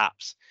 Whereas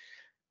perhaps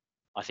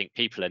I think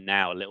people are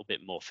now a little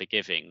bit more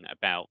forgiving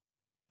about,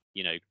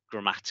 you know,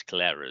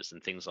 grammatical errors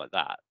and things like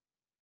that.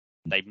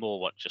 They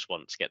more just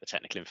want to get the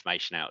technical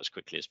information out as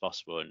quickly as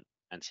possible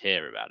and to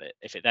hear about it.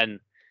 If it then,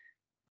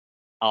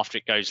 after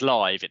it goes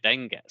live, it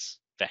then gets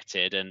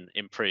vetted and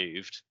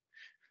improved,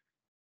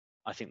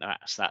 I think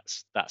that's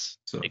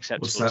so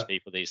acceptable to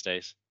people these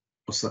days.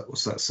 What's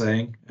that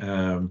saying?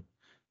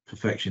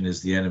 Perfection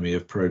is the enemy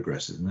of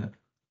progress, isn't it?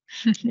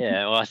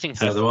 Yeah, well, I think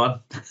that's the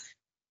one.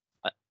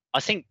 I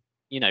think,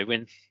 you know,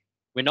 when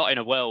we're not in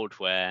a world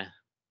where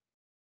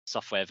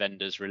software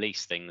vendors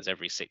release things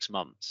every 6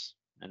 months,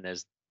 and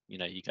there's, you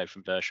know, you go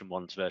from version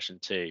 1 to version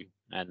 2,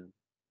 and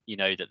you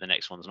know that the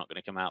next one's not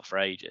going to come out for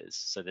ages,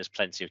 so there's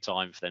plenty of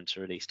time for them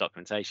to release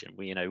documentation.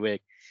 We're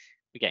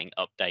getting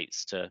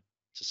updates to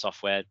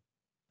software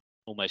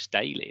almost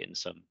daily in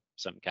some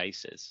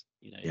cases.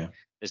 You know, yeah.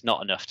 There's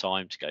not enough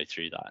time to go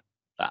through that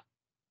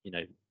you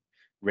know,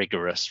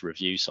 rigorous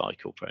review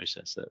cycle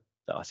process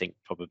that I think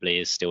probably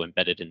is still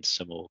embedded into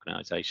some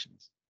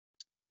organizations.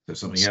 So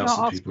something else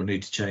that people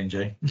need to change,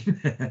 eh?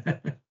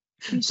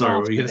 Sorry,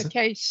 what were you going to say? The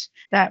case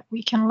that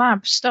we can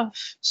lab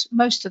stuff.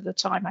 Most of the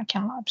time I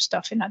can lab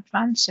stuff in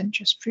advance and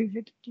just prove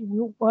it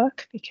will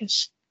work,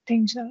 because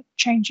things are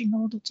changing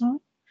all the time.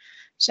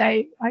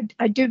 So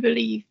I do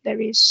believe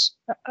there is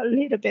a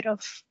little bit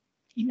of,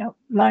 you know,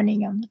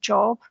 learning on the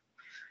job,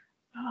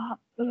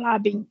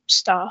 labbing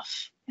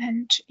stuff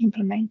and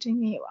implementing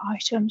new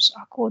items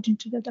according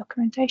to the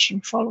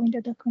documentation, following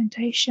the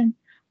documentation,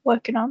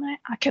 working on it.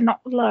 I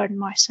cannot learn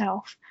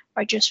myself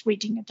by just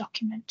reading a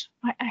document.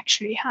 I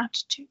actually had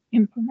to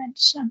implement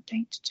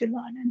something to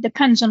learn, and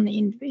depends on the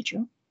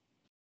individual.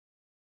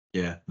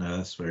 Yeah, no,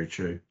 that's very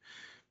true.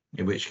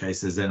 In which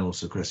case there's then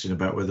also a question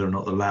about whether or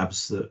not the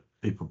labs that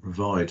people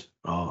provide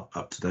are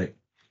up to date.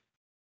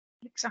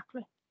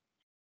 Exactly.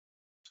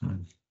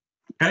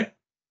 Okay,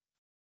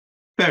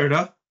 fair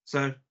enough.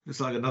 So it's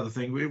like another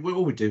thing.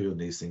 All we do on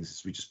these things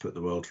is we just put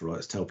the world to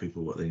rights, tell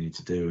people what they need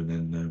to do, and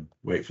then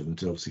wait for them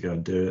to obviously go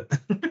and do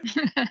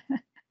it.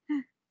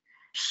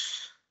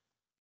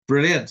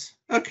 Brilliant.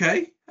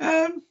 Okay.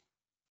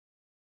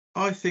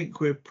 I think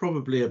we're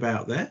probably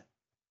about there.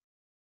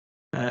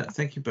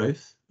 Thank you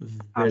both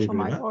very, for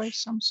my very much.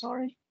 Voice, I'm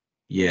sorry.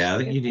 Yeah, I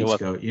think you need to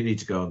go. You need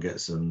to go and get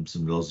some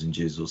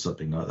lozenges or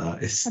something like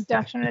that. I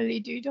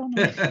definitely do, don't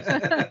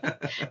I?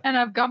 And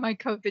I've got my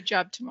COVID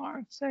jab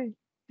tomorrow, so.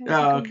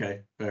 Oh,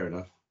 okay. Fair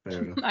enough.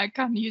 I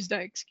can't use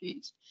that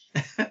excuse.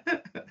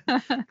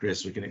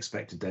 Chris, we can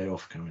expect a day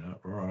off coming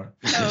up. All right.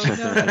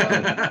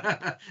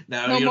 Oh,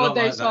 no. No, no more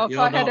days off.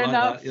 I had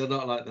enough. You're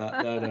not like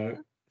that. No.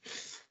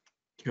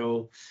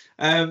 Cool.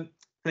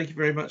 Thank you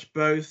very much,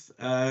 both.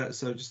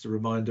 So just a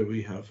reminder,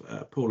 we have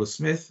Paula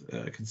Smith,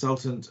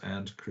 consultant,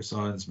 and Chris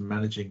Irons,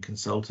 managing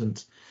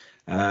consultant.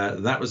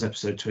 That was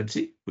episode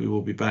 20. We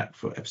will be back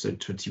for episode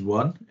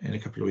 21 in a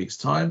couple of weeks'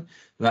 time.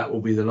 That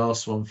will be the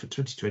last one for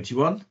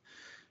 2021.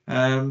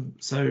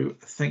 So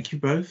thank you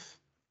both.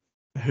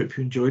 I hope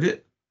you enjoyed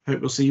it.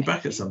 Hope we'll see you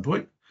back at some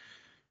point.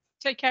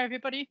 Take care,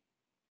 everybody.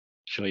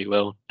 Sure you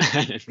will.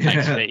 Thanks,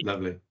 Pete.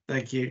 Lovely.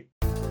 Thank you.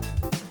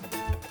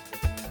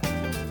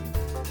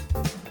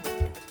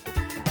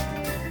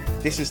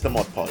 This is the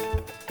Mod Pod,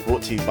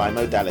 brought to you by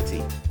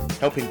Modality,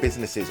 helping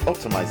businesses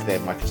optimize their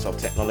Microsoft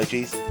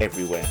technologies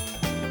everywhere.